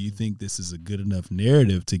 but do you think this is a good enough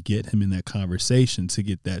narrative to get him in that conversation to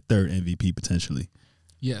get that third MVP potentially?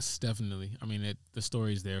 Yes, definitely. I mean, the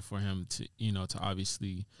story is there for him to to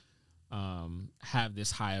obviously have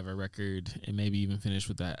this high of a record and maybe even finish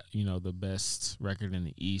with that the best record in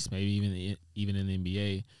the East, maybe even in the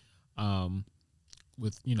NBA.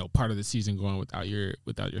 With part of the season going without your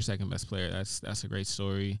second best player, that's a great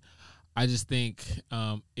story. I just think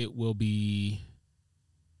it will be.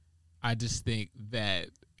 I just think that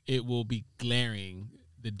it will be glaring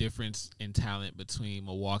the difference in talent between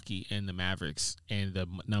Milwaukee and the Mavericks and the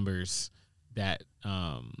numbers that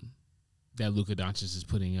Luka Doncic is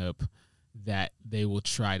putting up. That they will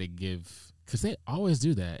try to give, because they always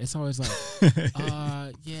do that. It's always like,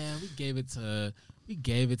 yeah, we gave it to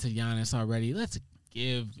Giannis already. Let's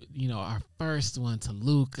give our first one to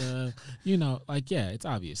Luka. It's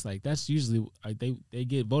obvious. Like that's usually they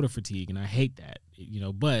get voter fatigue, and I hate that.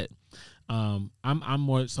 But I'm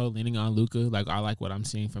more so leaning on Luka. Like I like what I'm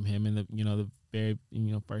seeing from him in the very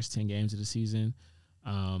first 10 games of the season.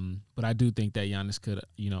 But I do think that Giannis could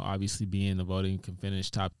obviously be in the voting, can finish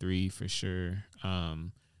top 3 for sure.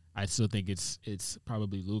 I still think it's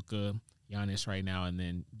probably Luka, Giannis right now, and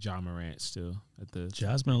then Ja Morant still at the.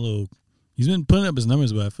 Ja's been he's been putting up his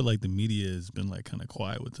numbers, but I feel like the media has been like kind of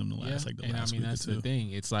quiet with him the last week or two. That's the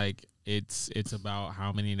thing. It's like it's about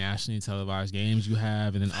how many nationally televised games you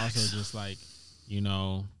have, and then also just like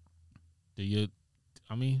Ja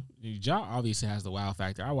obviously has the wow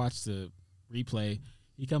factor. I watched the replay.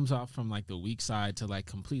 He comes off from like the weak side to like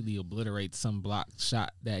completely obliterate some block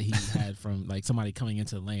shot that he had from like somebody coming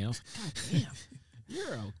into the lane. I was like, God damn.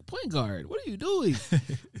 You're a point guard. What are you doing?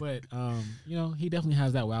 But he definitely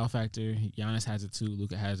has that wow factor. Giannis has it too.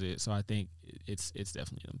 Luka has it. So I think it's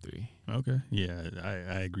definitely them 3. Okay. Yeah,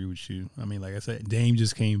 I agree with you. I mean, like I said, Dame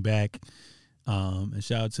just came back. And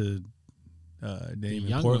shout out to Dame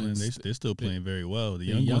young in Portland, ones, they're still playing very well. The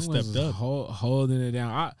young young ones stepped up. Holding it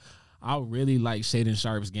down. I really like Shaedon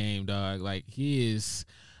Sharp's game, dog. Like he is.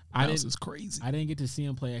 Mouse is crazy. I didn't get to see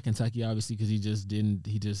him play at Kentucky, obviously, because he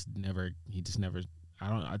just never.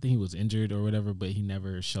 I think he was injured or whatever, but he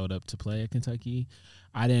never showed up to play at Kentucky.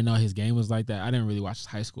 I didn't know his game was like that. I didn't really watch his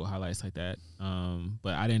high school highlights like that.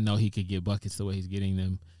 But I didn't know he could get buckets the way he's getting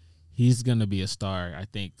them. He's going to be a star. I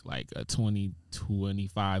think like a 20,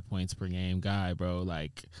 25 points per game guy, bro.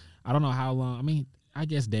 Like, I don't know how long. I mean, I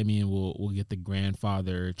guess Damian will get the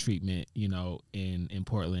grandfather treatment, in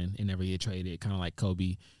Portland and never get traded, kind of like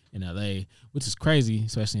Kobe in LA, which is crazy,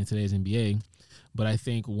 especially in today's NBA. But I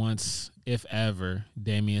think once, if ever,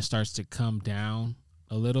 Damian starts to come down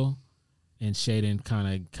a little and Shaedon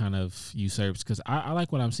kind of usurps, because I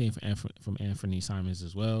like what I'm seeing from Anthony Simons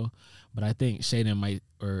as well. But I think Shaedon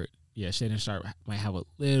Sharp might have a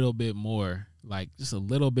little bit more, like just a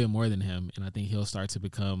little bit more than him. And I think he'll start to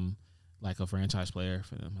become like a franchise player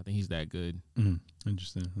for them. I think he's that good.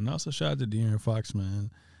 Interesting. And also shout out to De'Aaron Fox,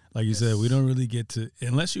 man. Like you said, we don't really get to,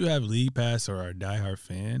 unless you have League Pass or are a diehard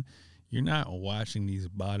fan, you're not watching these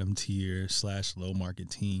bottom tier / low market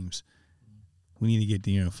teams. We need to get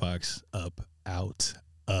De'Aaron Fox up out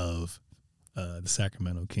of the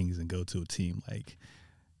Sacramento Kings and go to a team like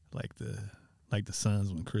the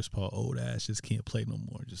Suns when Chris Paul old ass just can't play no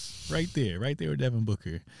more. Just right there with Devin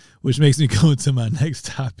Booker, which makes me go into my next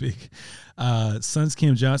topic. Suns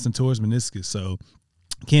Cam Johnson towards meniscus. So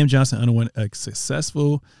Cam Johnson underwent a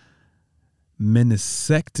successful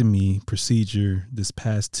meniscectomy procedure this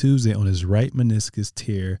past Tuesday on his right meniscus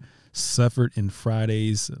tear suffered in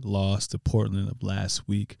Friday's loss to Portland of last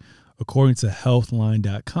week. According to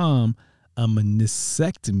Healthline.com, a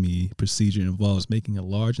meniscectomy procedure involves making a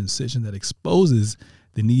large incision that exposes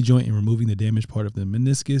the knee joint and removing the damaged part of the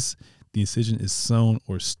meniscus. The incision is sewn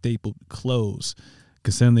or stapled closed.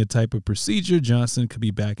 Considering the type of procedure, Johnson could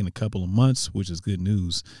be back in a couple of months, which is good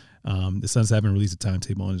news. The Suns haven't released a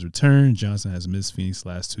timetable on his return. Johnson has missed Phoenix's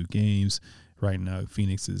last 2 games. Right now,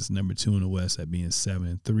 Phoenix is number 2 in the West at being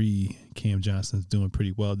 7-3. Cam Johnson's doing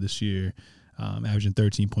pretty well this year, averaging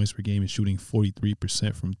 13 points per game and shooting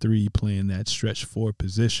 43% from 3, playing that stretch 4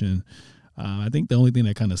 position. I think the only thing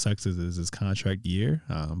that kind of sucks is his contract year.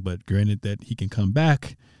 But granted that he can come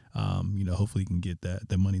back, hopefully he can get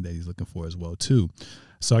the money that he's looking for as well too.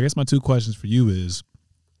 So I guess my 2 questions for you is,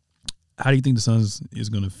 how do you think the Suns is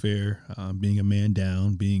going to fare being a man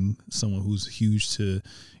down, being someone who's huge to,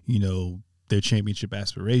 their championship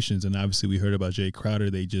aspirations? And obviously we heard about Jay Crowder.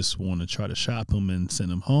 They just want to try to shop him and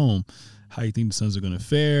send him home. How do you think the Suns are going to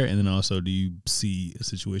fare? And then also, do you see a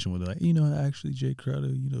situation where they're like, actually, Jay Crowder,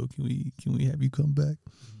 can we have you come back?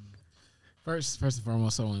 First and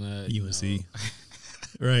foremost, I want to UNC,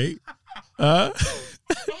 right?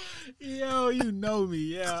 Yo, you know me.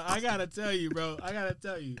 Yeah, I gotta tell you, bro.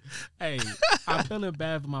 Hey, I'm feeling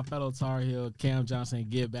bad for my fellow Tar Heel, Cam Johnson.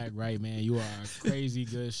 Get back right, man. You are a crazy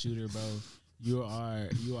good shooter, bro. You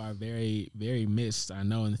are very, very missed, I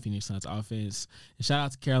know, in the Phoenix Suns offense. And shout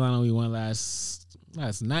out to Carolina. We won last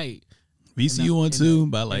night. VCU won too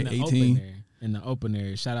by like 18. In the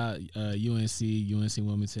opener. Shout out UNC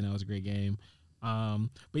Wilmington. That was a great game.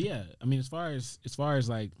 But yeah, I mean, as far as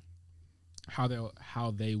like how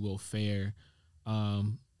they will fare,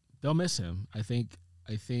 they'll miss him. I think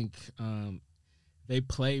they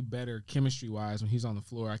play better chemistry wise when he's on the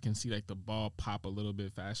floor. I can see like the ball pop a little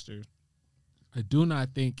bit faster. I do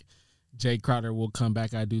not think Jay Crowder will come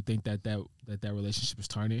back. I do think that relationship is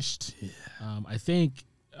tarnished. Yeah. I think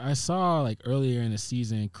I saw like earlier in the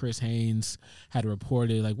season, Chris Haynes had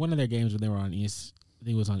reported like one of their games when they were on I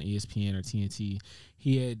think it was on ESPN or TNT.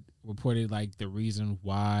 He had reported like the reason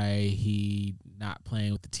why he not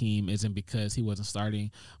playing with the team isn't because he wasn't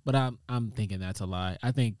starting, but I'm thinking that's a lie.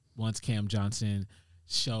 I think once Cam Johnson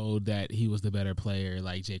showed that he was the better player,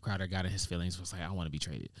 like Jay Crowder got in his feelings, was like, I want to be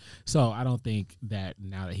traded. So I don't think that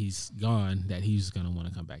now that he's gone that he's going to want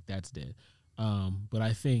to come back. That's dead. But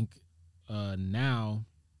I think now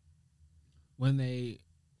when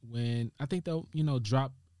I think they'll,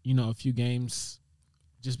 drop, a few games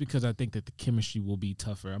just because I think that the chemistry will be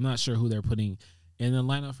tougher. I'm not sure who they're putting in the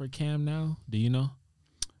lineup for Cam now. Do you know?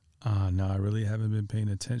 No, I really haven't been paying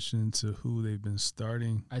attention to who they've been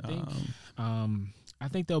starting. I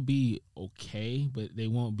think they'll be okay, but they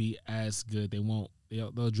won't be as good.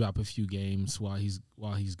 They'll drop a few games while he's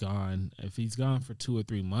gone. If he's gone for 2 or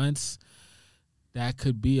 3 months, that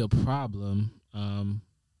could be a problem.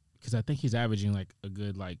 Because I think he's averaging like a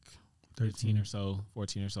good 13 or so,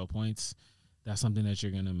 14 or so points. That's something that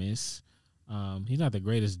you're gonna miss. He's not the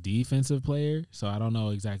greatest defensive player, so I don't know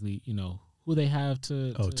exactly, who they have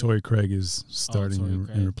to. Torrey Craig is starting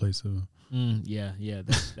in replace of him. Yeah.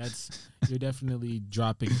 That's you're definitely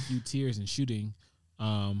dropping a few tiers and shooting.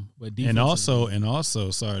 But and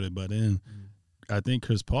also, sorry to butt in. I think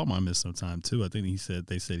Chris Paul might miss some time too. I think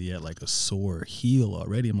they said he had like a sore heel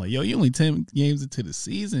already. I'm like, yo, you only 10 games into the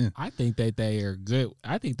season. I think that they are good.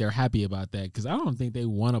 I think they're happy about that because I don't think they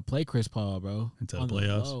want to play Chris Paul, bro. Until the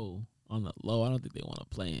playoffs. On the low, I don't think they want to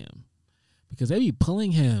play him because they be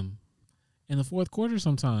pulling him in the fourth quarter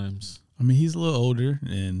sometimes. I mean, he's a little older,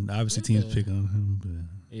 and obviously teams picking on him. But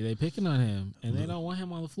they picking on him, and they don't want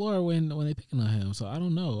him on the floor when they picking on him. So I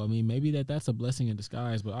don't know. I mean, maybe that's a blessing in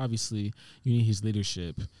disguise, but obviously you need his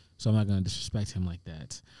leadership. So I'm not going to disrespect him like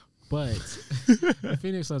that. But the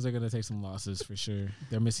Phoenix Suns are going to take some losses for sure.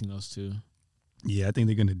 They're missing those two. Yeah, I think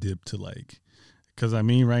they're going to dip to because I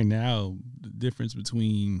mean, right now the difference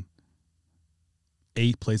between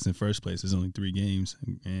 8th place and first place is only 3 games,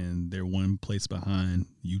 and they're 1 place behind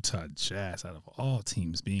Utah Jazz out of all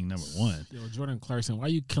teams being number 1. Yo, Jordan Clarkson, why are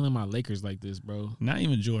you killing my Lakers like this, bro? Not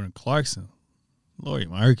even Jordan Clarkson, Lauri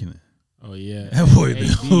Markkanen. Oh yeah, that boy been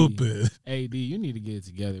hooping. AD, you need to get it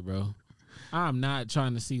together, bro. I'm not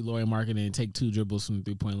trying to see Lauri Markkanen take 2 dribbles from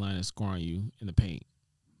the 3-point line and score on you in the paint.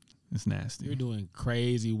 It's nasty. You're doing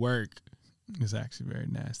crazy work. It's actually very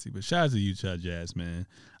nasty. But shout out to Utah Jazz, man.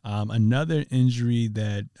 Another injury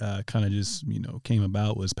that kind of just came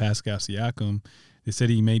about was Pascal Siakam. They said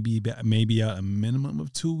he may be out a minimum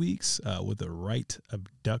of 2 weeks with a right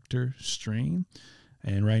abductor strain.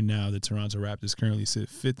 And right now, the Toronto Raptors currently sit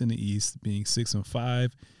 5th in the East, being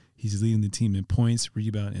 6-5. He's leading the team in points,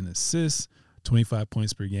 rebound, and assists. 25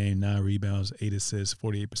 points per game, 9 rebounds, 8 assists,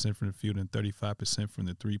 48% from the field, and 35% from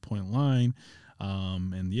the 3-point line.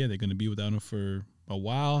 And yeah, they're going to be without him for a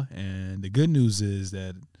while. And the good news is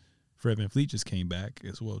that Fred VanVleet just came back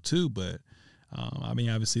as well too. But I mean,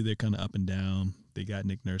 obviously they're kind of up and down. They got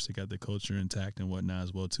Nick Nurse, they got the culture intact and whatnot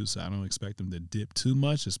as well too. So I don't expect them to dip too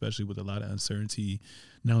much, especially with a lot of uncertainty,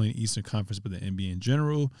 not only in the Eastern Conference but the NBA in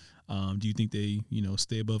general. Do you think they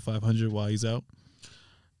stay above 500 while he's out?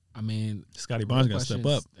 I mean, Scotty Barnes got to step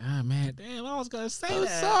up. Ah, man, damn! I was gonna say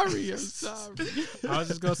that. I'm sorry. I was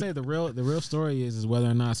just gonna say the real story is whether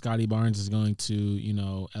or not Scotty Barnes is going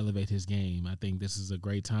to elevate his game. I think this is a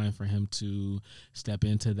great time for him to step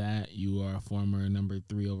into that. You are a former number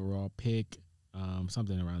 3 overall pick,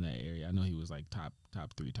 something around that area. I know he was like top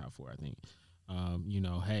 3, top 4. I think.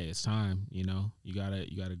 Hey, it's time. You got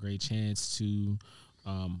a great chance to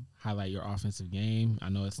highlight your offensive game. I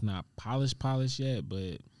know it's not polished yet,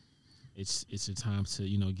 but it's a time to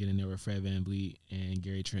get in there with Fred VanVleet and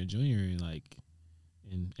Gary Trent Jr. and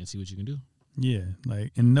see what you can do. Yeah,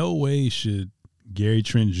 like in no way should Gary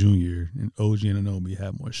Trent Jr. and OG Anunoby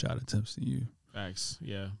have more shot attempts than you. Facts,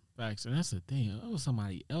 yeah, facts, and that's the thing. It was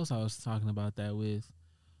somebody else I was talking about that with.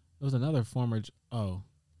 It was another former. Oh,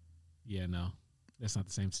 yeah, no, that's not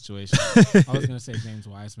the same situation. I was gonna say James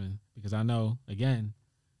Wiseman because I know again,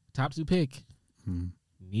 top 2 pick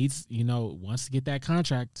needs wants to get that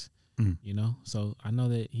contract. So I know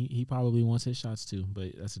that he probably wants his shots too,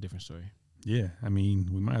 but that's a different story. Yeah, I mean,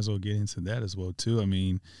 we might as well get into that as well too. I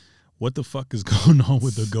mean, what the fuck is going on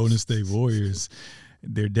with the Golden State Warriors?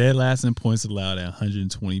 They're dead last in points allowed at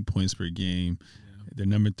 120 points per game. Yeah. They're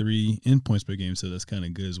number 3 in points per game, so that's kind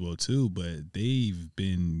of good as well too. But they've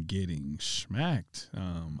been getting smacked.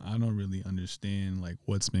 I don't really understand like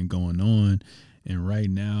what's been going on. And right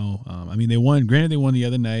now, I mean, they won. Granted, they won the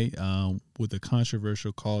other night with a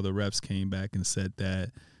controversial call. The refs came back and said that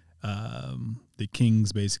the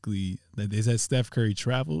Kings basically that they said Steph Curry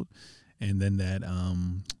traveled, and then that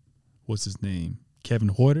what's his name, Kevin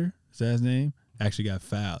Huerter, is that his name? Actually got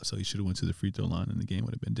fouled, so he should have went to the free throw line, and the game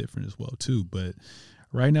would have been different as well too. But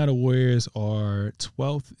right now, the Warriors are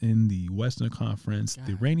 12th in the Western Conference,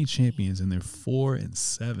 the reigning champions, and they're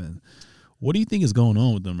 4-7. What do you think is going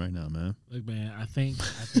on with them right now, man? Look, man, I think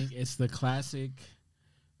it's the classic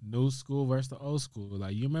new school versus the old school.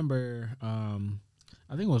 Like, you remember, I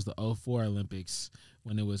think it was the 2004 Olympics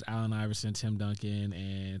when it was Allen Iverson, Tim Duncan,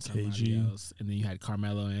 and somebody KG. else. And then you had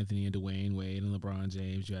Carmelo Anthony and Dwayne Wade and LeBron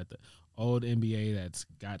James. You had the old NBA that's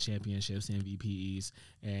got championships, MVPs,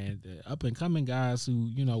 and the up-and-coming guys who,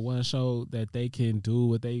 want to show that they can do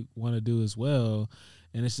what they want to do as well.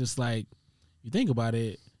 And it's just like, you think about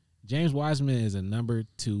it, James Wiseman is a number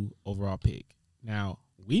 2 overall pick. Now,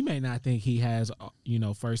 we may not think he has,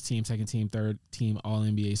 first team, second team, third team, all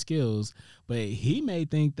NBA skills, but he may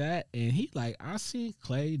think that, and he like, I see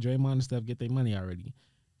Clay, Draymond, and stuff get their money already.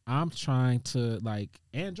 I'm trying to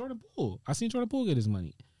and Jordan Poole. I seen Jordan Poole get his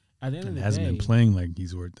money, At the end of the hasn't day, been playing like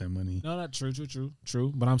he's worth that money. No, not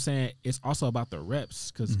true. But I'm saying it's also about the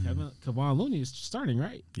reps because Kevon Looney is starting,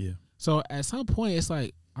 right? Yeah. So at some point, it's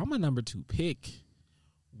like, I'm a number 2 pick.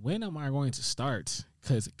 When am I going to start?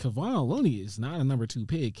 Because Kevon Looney is not a number 2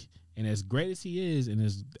 pick, and as great as he is, and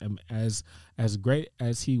as great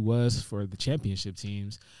as he was for the championship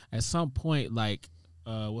teams, at some point, like,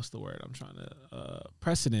 what's the word I'm trying to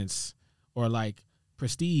precedence or like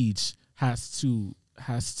prestige has to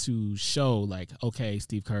show, like, okay,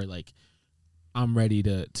 Steve Kerr, like, I'm ready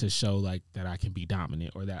to show like that I can be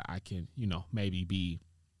dominant, or that I can, maybe be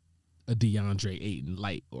a DeAndre Ayton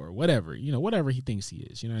light, or whatever, whatever he thinks he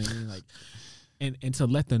is, you know what I mean? Like, and to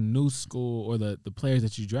let the new school or the players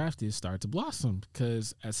that you drafted start to blossom,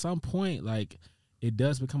 because at some point, like, it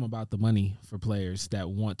does become about the money for players that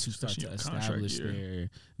want to start to establish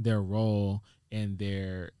their role and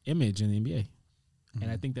their image in the NBA. And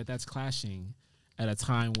I think that's clashing at a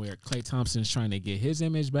time where Klay Thompson's trying to get his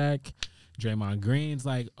image back. Draymond Green's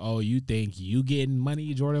like, oh, you think you getting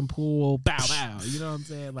money, Jordan Poole, bow, bow. You know what I'm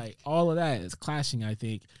saying? Like, all of that is clashing, I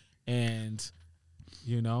think. And,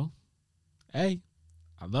 hey,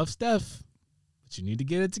 I love Steph, but you need to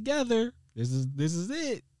get it together. This is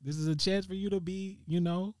it. This is a chance for you to be,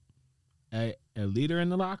 a leader in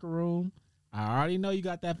the locker room. I already know you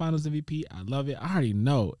got that Finals MVP. I love it. I already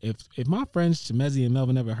know. If my friends Chemezi and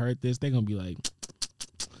Melvin ever heard this, they're going to be like,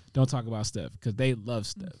 don't talk about Steph, because they love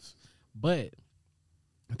Steph. But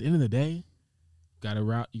at the end of the day, you gotta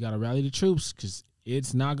rally the troops, because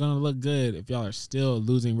it's not going to look good if y'all are still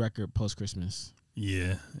losing record post-Christmas.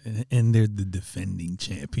 Yeah, and they're the defending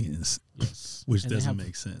champions, yes, which doesn't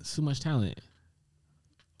make sense. Too much talent.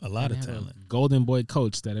 A lot of talent. Golden boy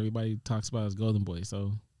coach that everybody talks about as golden boy,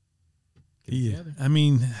 so... Yeah, I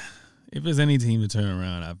mean, if there's any team to turn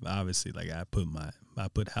around, I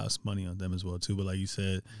put house money on them as well too. But like you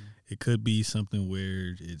said, it could be something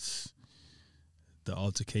where it's the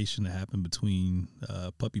altercation that happened between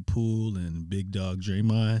Puppy Poole and Big Dog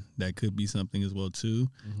Draymond. That could be something as well too.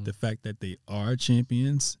 Mm-hmm. The fact that they are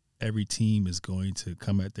champions, every team is going to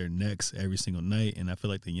come at their necks every single night, and I feel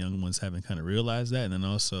like the young ones haven't kind of realized that, and then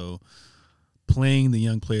also playing the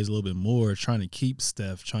young players a little bit more, trying to keep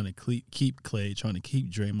Steph, trying to keep Klay, trying to keep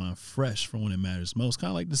Draymond fresh for when it matters most. Kind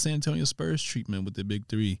of like the San Antonio Spurs treatment with the big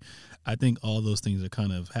three. I think all those things are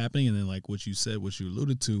kind of happening. And then like what you said, what you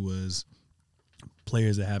alluded to was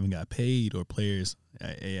players that haven't got paid, or players,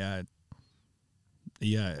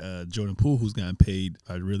 Jordan Poole, who's gotten paid,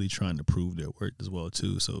 are really trying to prove their worth as well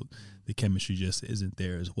too. So the chemistry just isn't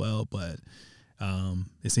there as well. But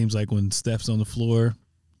it seems like when Steph's on the floor,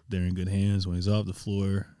 they're in good hands. When he's off the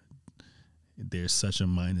floor, there's such a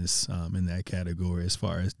minus in that category as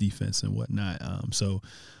far as defense and whatnot. So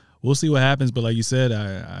we'll see what happens. But like you said,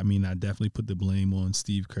 I mean, I definitely put the blame on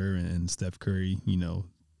Steve Kerr and Steph Curry.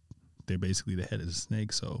 They're basically the head of the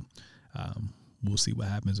snake. So we'll see what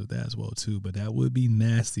happens with that as well too. But that would be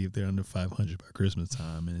nasty if they're under 500 by Christmas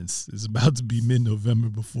time, and it's about to be mid-November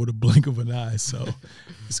before the blink of an eye. So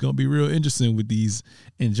it's gonna be real interesting with these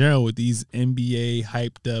in general, with these NBA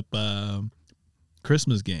hyped up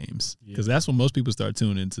Christmas games, because that's when most people start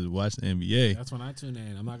tuning in to watch the NBA. That's when I tune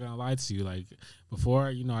in. I'm not gonna lie to you. Like before,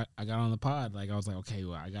 I got on the pod. Like I was like, okay,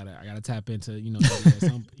 well, I gotta tap into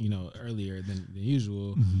some earlier than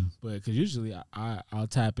usual. Mm-hmm. But because usually I'll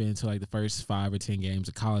tap into like the first 5 or 10 games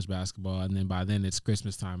of college basketball, and then by then it's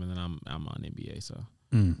Christmas time, and then I'm on NBA. So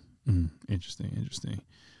interesting.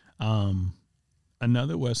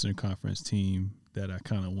 Another Western Conference team that I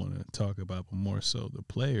kind of want to talk about, but more so the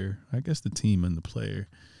player, I guess the team and the player,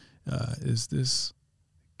 is this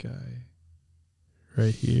guy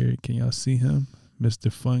right here. Can y'all see him?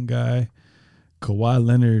 Mr. Fun Guy. Kawhi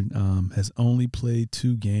Leonard has only played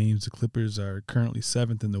 2 games. The Clippers are currently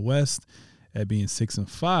 7th in the West at being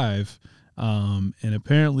 6-5. And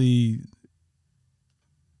apparently,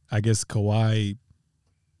 I guess Kawhi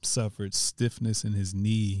suffered stiffness in his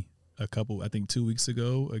knee 2 weeks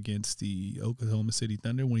ago against the Oklahoma City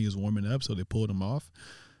Thunder when he was warming up, so they pulled him off.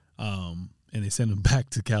 And they sent him back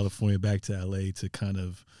to California, back to LA to kind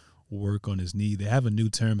of work on his knee. They have a new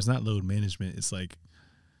term. It's not load management. It's like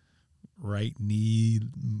right knee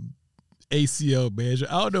ACL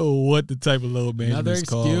management. I don't know what the type of load management is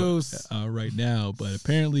called right now, but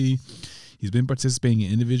apparently he's been participating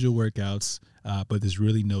in individual workouts, but there's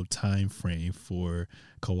really no time frame for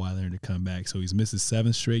Kawhi Leonard to come back. So he's missed his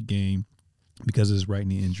 7th straight game because of his right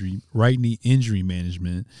knee injury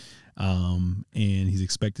management. And he's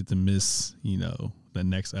expected to miss, the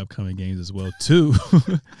next upcoming games as well too.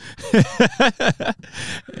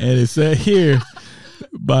 And it said here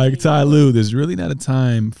by Ty Lue, there's really not a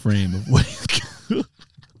time frame of what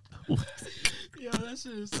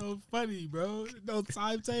shit is so funny, bro. No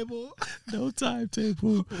timetable. No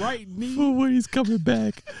timetable. Right knee. For when he's coming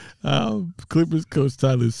back. Clippers coach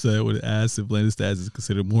Tyler said when asked if Landon stats is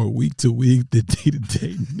considered more week to week than day to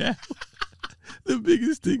day now, the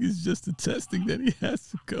biggest thing is just the testing that he has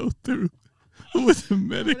to go through with the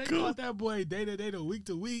medical. They called that boy day to day to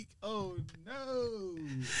week. Oh no!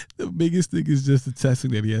 The biggest thing is just the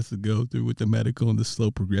testing that he has to go through with the medical and the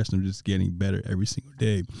slow progression of just getting better every single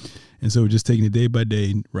day. And so we're just taking it day by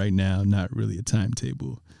day right now, not really a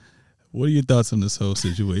timetable. What are your thoughts on this whole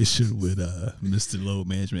situation with Mr. Load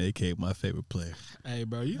Management, aka my favorite player? Hey,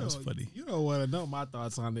 bro, you don't want to know my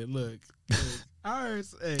thoughts on it. Look, I heard,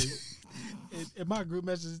 in my group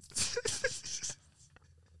message.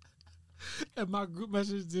 In my group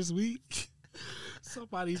message this week,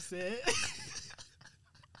 somebody said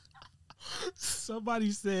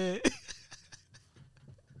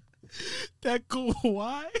that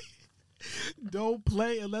Kawhi don't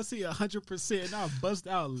play unless he 100%. And I bust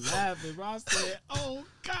out laughing. Bro. I said, "Oh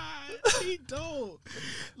God, he don't."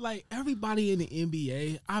 Like everybody in the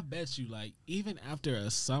NBA, I bet you, like even after a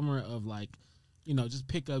summer of like, just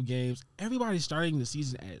pick up games, everybody's starting the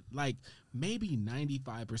season at like maybe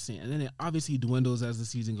 95%, and then it obviously dwindles as the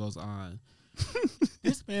season goes on.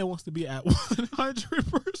 This man wants to be at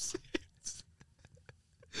 100%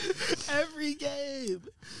 every game.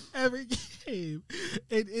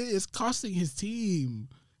 It is costing his team.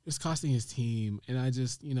 It's costing his team, and I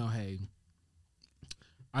just, hey,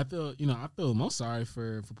 I feel most sorry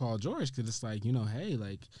for Paul George because it's like, hey,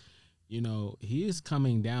 like. He is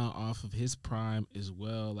coming down off of his prime as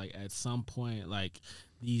well. Like at some point, like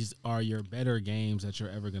these are your better games that you're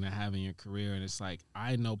ever going to have in your career. And it's like,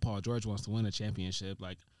 I know Paul George wants to win a championship.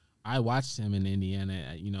 Like I watched him in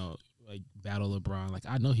Indiana, like battle LeBron. Like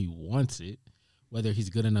I know he wants it. Whether he's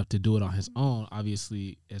good enough to do it on his own,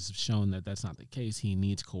 obviously has shown that that's not the case. He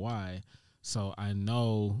needs Kawhi. So I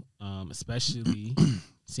know, especially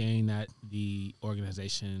seeing that the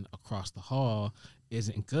organization across the hall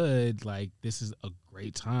isn't good, like this is a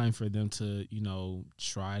great time for them to,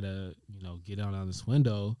 try to, get out on this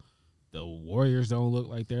window. The Warriors don't look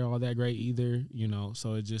like they're all that great either,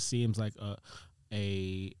 so it just seems like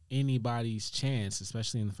a anybody's chance,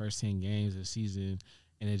 especially in the first 10 games of the season,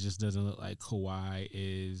 and it just doesn't look like Kawhi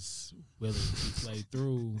is willing to play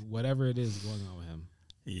through whatever it is going on with him.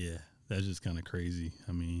 Yeah, that's just kind of crazy.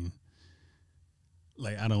 I mean,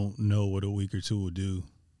 like I don't know what a week or two will do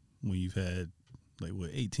when you've had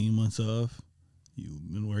 18 months off.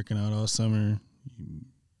 You've been working out all summer.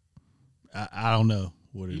 I don't know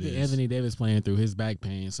what it is. Anthony Davis playing through his back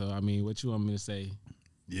pain. So I mean, what you want me to say?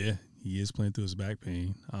 Yeah, he is playing through his back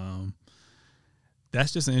pain.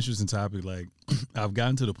 That's just an interesting topic. Like I've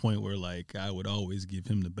gotten to the point where like I would always give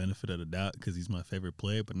him the benefit of the doubt because he's my favorite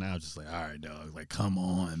player. But now it's just like, all right, dog. Like, come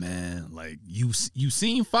on, man. Like you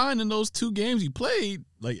seem fine in those 2 games you played.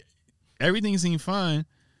 Like everything seemed fine.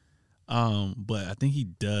 But I think he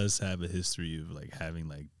does have a history of like having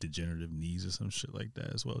like degenerative knees or some shit like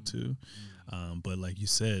that as well too. But like you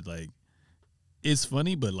said, like it's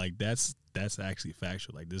funny, but like that's actually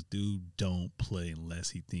factual. Like this dude don't play unless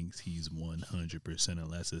he thinks he's 100%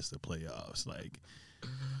 unless it's the playoffs. Like,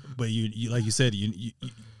 but you like you said,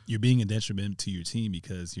 you're being a detriment to your team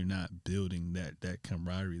because you're not building that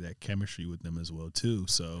camaraderie, that chemistry with them as well too.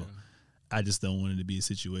 So. Yeah. I just don't want it to be a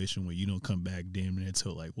situation where you don't come back damn near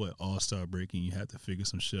until like All-Star break and you have to figure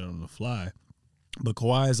some shit out on the fly. But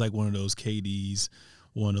Kawhi is like one of those KDs,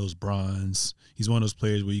 one of those Bronze. He's one of those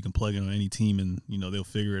players where you can plug in on any team and they'll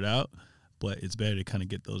figure it out. But it's better to kind of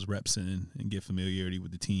get those reps in and get familiarity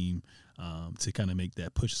with the team to kind of make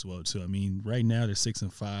that push as well too. I mean, right now they're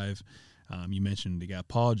 6-5. You mentioned they got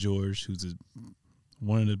Paul George, who's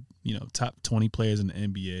one of the top 20 players in the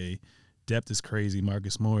NBA. Depth is crazy.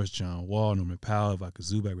 Marcus Morris, John Wall, Norman Powell, Ivaka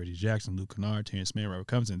Zubac, Reggie Jackson, Luke Kennard, Terrence Mann, Robert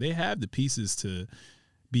Covington. They have the pieces to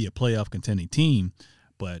be a playoff contending team,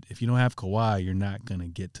 but if you don't have Kawhi, you're not going to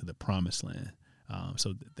get to the promised land.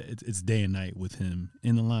 So it's day and night with him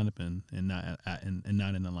in the lineup and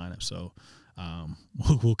not in the lineup. So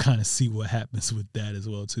we'll kind of see what happens with that as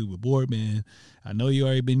well too. But Boardman, I know you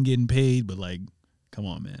already been getting paid, but like, come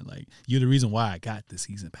on, man. Like, you're the reason why I got the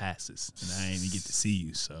season passes, and I didn't even get to see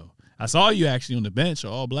you. So I saw you actually on the bench,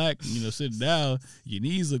 all black, sitting down. Your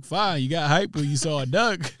knees look fine. You got hype when you saw a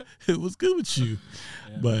dunk. It was good with you.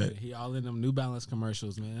 Yeah, but man, he all in them New Balance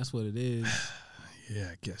commercials, man. That's what it is. Yeah,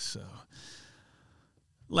 I guess so.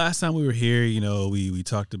 Last time we were here, we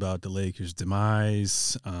talked about the Lakers'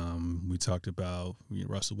 demise. We talked about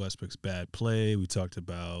Russell Westbrook's bad play. We talked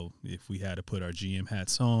about if we had to put our GM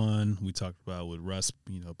hats on. We talked about would Russ,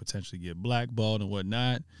 potentially get blackballed and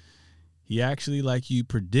whatnot. he actually, like you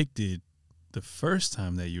predicted the first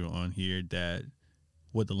time that you were on here, that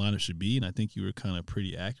what the lineup should be, and I think you were kind of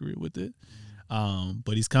pretty accurate with it.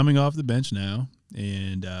 But he's coming off the bench now,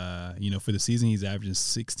 and for the season he's averaging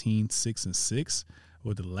 16, 6, and 6.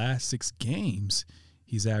 With the last 6 games,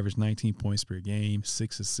 he's averaged 19 points per game,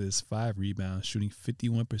 6 assists, 5 rebounds, shooting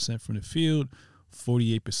 51% from the field,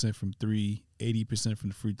 48% from 3, 80% from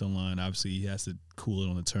the free throw line. Obviously, he has to cool it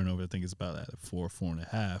on the turnover. I think it's about at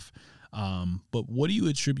 4.5. But what do you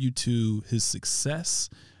attribute to his success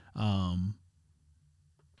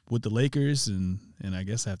with the Lakers? And I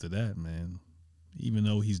guess after that, man, even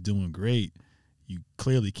though he's doing great, you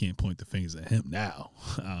clearly can't point the fingers at him now.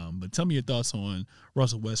 But tell me your thoughts on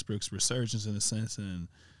Russell Westbrook's resurgence in a sense, and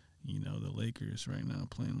the Lakers right now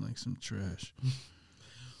playing like some trash.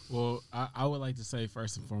 Well, I would like to say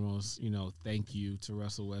first and foremost, thank you to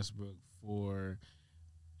Russell Westbrook for,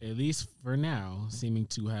 at least for now, seeming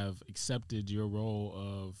to have accepted your role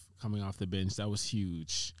of coming off the bench. That was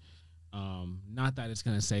huge. Not that it's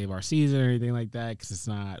going to save our season or anything like that, because it's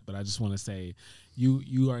not, but I just want to say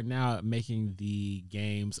you are now making the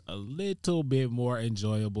games a little bit more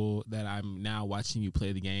enjoyable, that I'm now watching you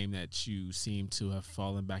play the game that you seem to have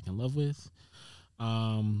fallen back in love with.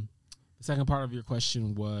 The second part of your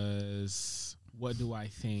question was, what do I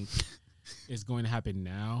think is going to happen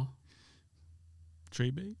now?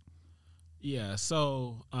 Trade bait? Yeah,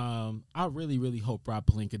 so I really, really hope Rob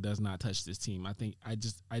Pelinka does not touch this team. I think I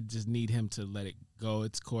just need him to let it go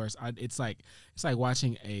its course. It's like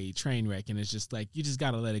watching a train wreck, and it's just like you just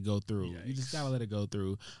gotta let it go through. Yikes. You just gotta let it go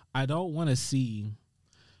through. I don't want to see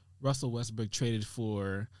Russell Westbrook traded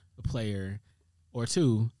for a player or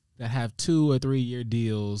two that have 2 or 3 year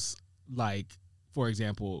deals, like, for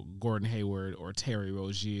example, Gordon Hayward or Terry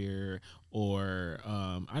Rozier, or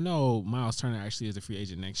I know Miles Turner actually is a free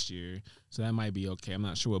agent next year, so that might be okay. I'm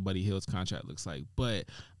not sure what Buddy Hield's contract looks like, but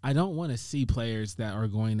I don't want to see players that are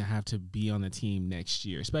going to have to be on the team next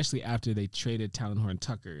year, especially after they traded Talon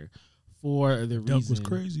Horton-Tucker for the Dunk reason was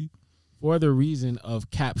crazy. For the reason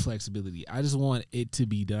of cap flexibility. I just want it to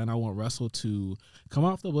be done. I want Russell to come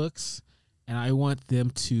off the books, and I want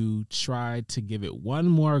them to try to give it one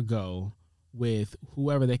more go with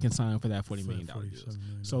whoever they can sign for that $40 million deal.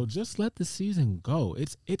 So just let the season go.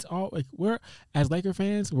 It's all like, we're, as Laker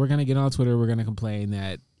fans, we're gonna get on Twitter, we're gonna complain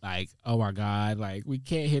that, like, oh my God, like, we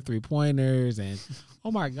can't hit 3-pointers, and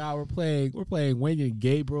oh my God, we're playing Wayne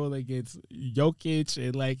Gabriel against Jokic,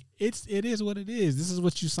 and like it is what it is. This is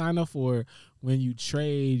what you sign up for when you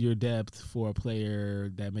trade your depth for a player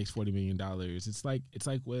that makes $40 million. It's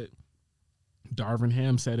like what Darvin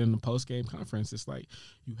Ham said in the post game conference. It's like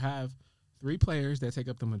you have 3 players that take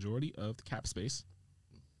up the majority of the cap space.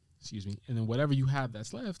 Excuse me. And then whatever you have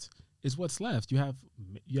that's left is what's left. You have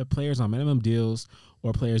players on minimum deals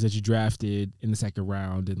or players that you drafted in the second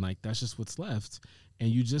round, and like that's just what's left. And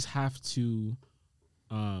you just have to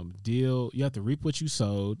you have to reap what you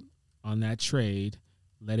sowed on that trade,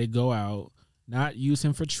 let it go out, not use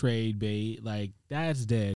him for trade bait. Like, that's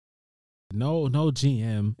dead. No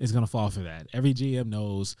GM is going to fall for that. Every GM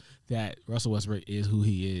knows that Russell Westbrook is who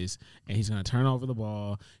he is, and he's going to turn over the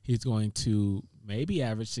ball. He's going to maybe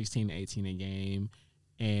average 16 to 18 a game,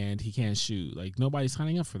 and he can't shoot. Like, nobody's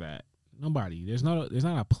signing up for that. Nobody. There's not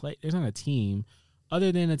a team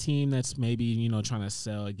other than a team that's maybe, trying to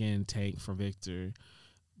sell again, tank for Victor.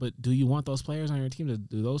 But do you want those players on your team?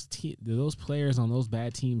 Do those players on those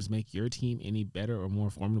bad teams make your team any better or more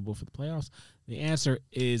formidable for the playoffs? The answer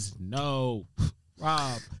is no.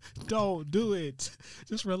 Rob, don't do it.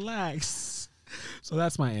 Just relax. So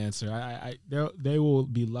that's my answer. They will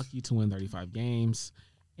be lucky to win 35 games,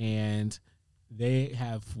 and they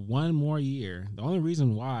have one more year. The only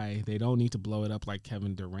reason why they don't need to blow it up like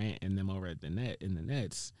Kevin Durant and them over at the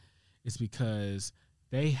Nets is because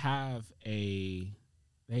they have a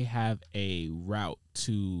route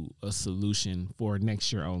to a solution for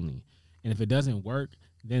next year only. And if it doesn't work,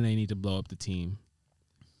 then they need to blow up the team.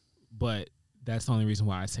 But that's the only reason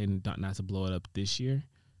why I say not to blow it up this year.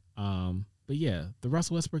 But yeah, the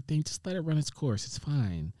Russell Westbrook thing, just let it run its course. It's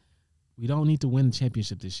fine. We don't need to win the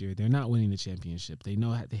championship this year. They're not winning the championship. They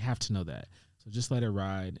have to know that. So just let it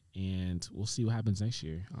ride, and we'll see what happens next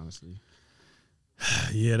year, honestly.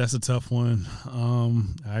 Yeah, that's a tough one.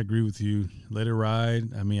 I agree with you. Let it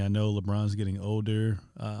ride. I mean, I know LeBron's getting older,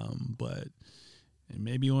 but it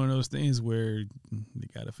may be one of those things where they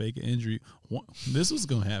got to fake an injury. This was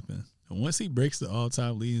going to happen. Once he breaks the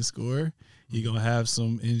all-time leading scorer, he's going to have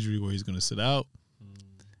some injury where he's going to sit out.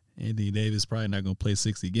 Anthony Davis probably not going to play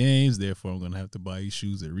 60 games. Therefore, I'm going to have to buy you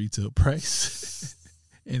shoes at retail price.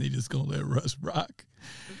 And they just going to let Russ rock.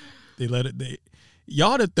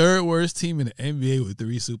 Y'all the third worst team in the NBA with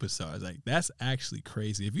 3 superstars. Like, that's actually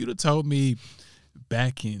crazy. If you'd have told me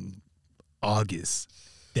back in August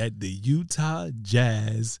that the Utah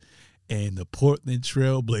Jazz and the Portland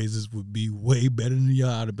Trail Blazers would be way better than y'all,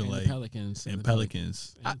 I'd have been like, Pelicans. And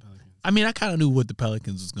Pelicans. I mean, I kind of knew what the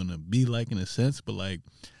Pelicans was going to be like in a sense, but like,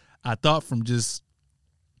 I thought from just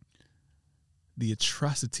the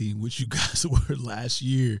atrocity in which you guys were last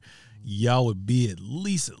year, y'all would be at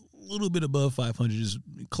least a little bit above 500, just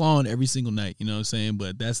clawing every single night. You know what I'm saying?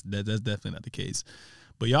 But that's definitely not the case.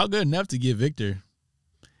 But y'all good enough to get Victor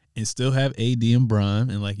and still have AD and Bron,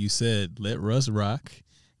 and like you said, let Russ rock,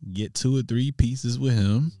 get 2 or 3 pieces with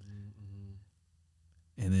him,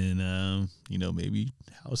 and then maybe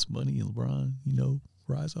House Money and LeBron,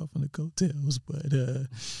 rise off on the coattails. But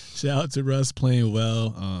shout out to Russ playing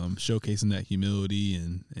well, showcasing that humility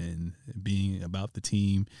and being about the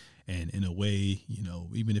team. And in a way,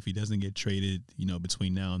 even if he doesn't get traded,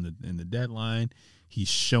 between now and the deadline, he's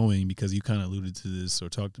showing, because you kind of alluded to this or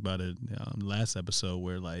talked about it last episode,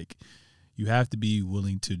 where like you have to be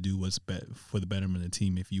willing to do what's for the betterment of the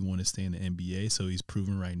team if you want to stay in the NBA. So he's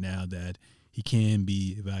proven right now that he can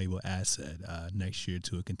be a valuable asset next year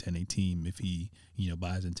to a contending team if he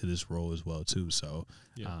buys into this role as well too. So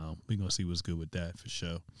we're gonna see what's good with that for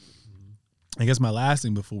sure. I guess my last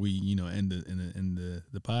thing before we, end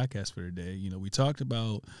the podcast for today, we talked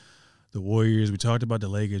about the Warriors, we talked about the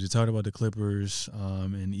Lakers, we talked about the Clippers,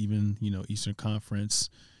 and even, Eastern Conference,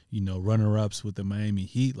 runner-ups with the Miami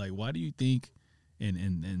Heat. Like, why do you think,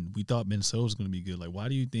 and we thought Minnesota was going to be good, like, why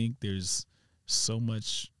do you think there's so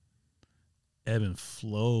much ebb and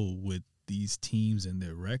flow with these teams and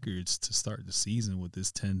their records to start the season with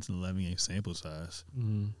this 10 to 11 game sample size?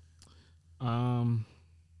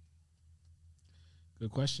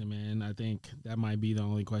 Good question, man. I think that might be the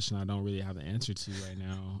only question I don't really have the answer to right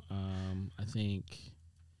now. I think,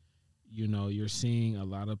 you're seeing a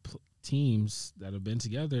lot of teams that have been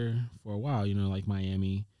together for a while, like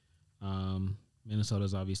Miami.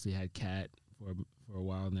 Minnesota's obviously had Cat for a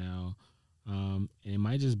while now. And it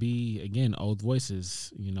might just be, again, old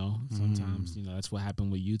voices, Sometimes, that's what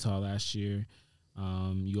happened with Utah last year.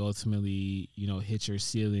 You ultimately, hit your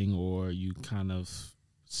ceiling, or you kind of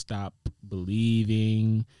stop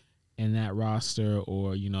believing in that roster,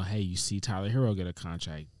 or hey, you see Tyler Hero get a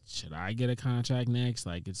contract, should I get a contract next?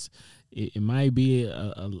 Like, it might be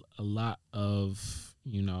a lot of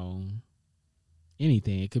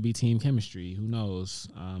anything. It could be team chemistry, who knows.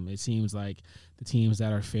 It seems like the teams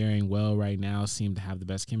that are faring well right now seem to have the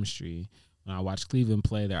best chemistry. When I watch Cleveland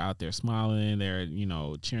play, they're out there smiling, they're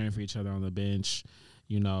cheering for each other on the bench.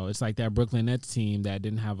 It's like that Brooklyn Nets team that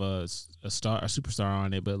didn't have a superstar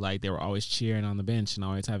on it, but like they were always cheering on the bench and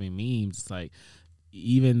always having memes. It's like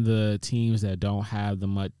even the teams that don't have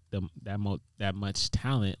that much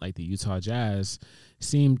talent, like the Utah Jazz,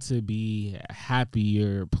 seem to be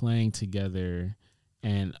happier playing together,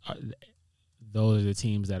 and those are the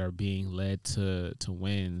teams that are being led to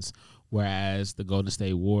wins. Whereas the Golden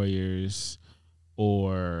State Warriors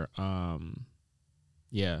or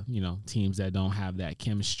teams that don't have that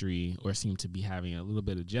chemistry or seem to be having a little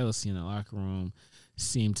bit of jealousy in the locker room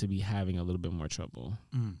seem to be having a little bit more trouble.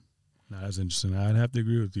 No, that's interesting. I'd have to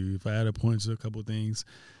agree with you. If I had to point to a couple of things,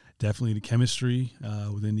 definitely the chemistry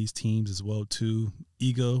within these teams as well too.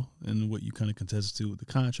 Ego and what you kind of contested to with the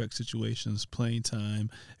contract situations, playing time,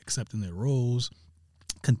 accepting their roles,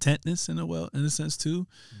 contentness in a sense too.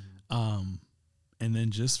 And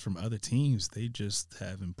then just from other teams, they just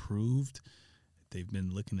have improved. They've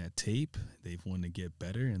been looking at tape. They've wanted to get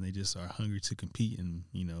better, and they just are hungry to compete and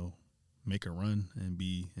make a run and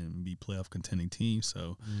be playoff contending teams.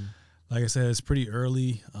 So, like I said, it's pretty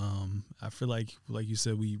early. I feel like you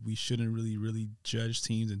said, we shouldn't really judge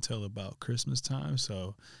teams until about Christmas time.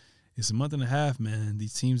 So, it's a month and a half, man.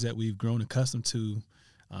 These teams that we've grown accustomed to,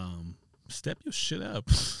 step your shit up.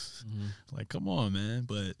 Like, come on, man.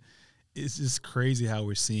 But it's just crazy how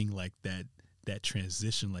we're seeing like that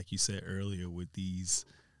transition, like you said earlier, with these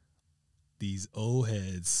old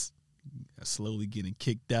heads slowly getting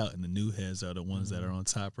kicked out, and the new heads are the ones that are on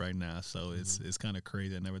top right now. So it's kind of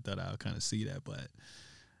crazy. I never thought I would kind of see that, but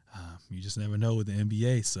you just never know with the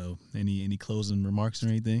NBA. So any closing remarks or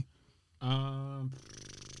anything?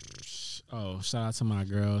 Shout out to my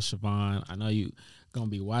girl Siobhan. I know you gonna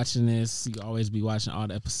be watching this. You always be watching all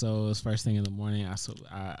the episodes first thing in the morning.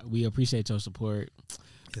 We appreciate your support.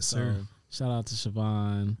 Yes, sir. Shout out to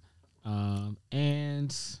Siobhan.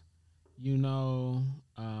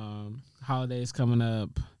 Holidays coming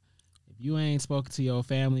up. If you ain't spoken to your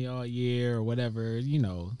family all year or whatever,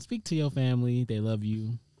 speak to your family. They love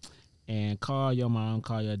you. and call your mom,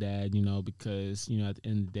 call your dad, because, at the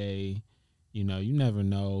end of the day, you never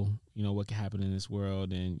know, what can happen in this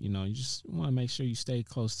world. And, you just want to make sure you stay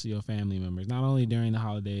close to your family members, not only during the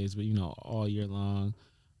holidays, but, all year long.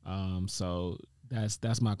 So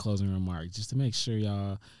that's my closing remark, just to make sure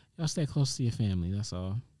y'all stay close to your family. That's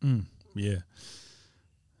all. Yeah.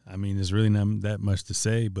 I mean, there's really not that much to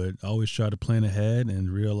say, but always try to plan ahead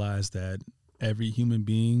and realize that every human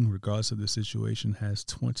being, regardless of the situation, has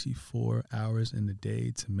 24 hours in the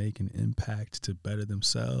day to make an impact to better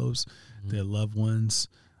themselves, their loved ones.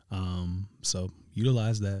 So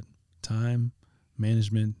utilize that. Time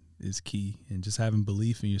management is key, and just having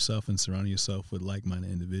belief in yourself and surrounding yourself with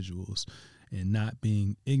like-minded individuals and not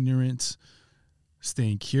being ignorant,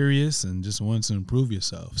 staying curious, and just wanting to improve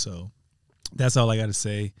yourself. So that's all I got to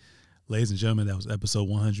say. Ladies and gentlemen, that was episode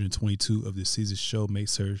 122 of the Seezus Show. Make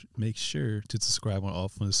sure to subscribe on all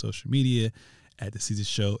forms of social media at the Seezus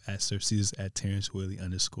Show, at Sir Seezus, at Terrence Whaley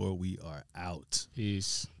 _. We are out.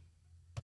 Peace.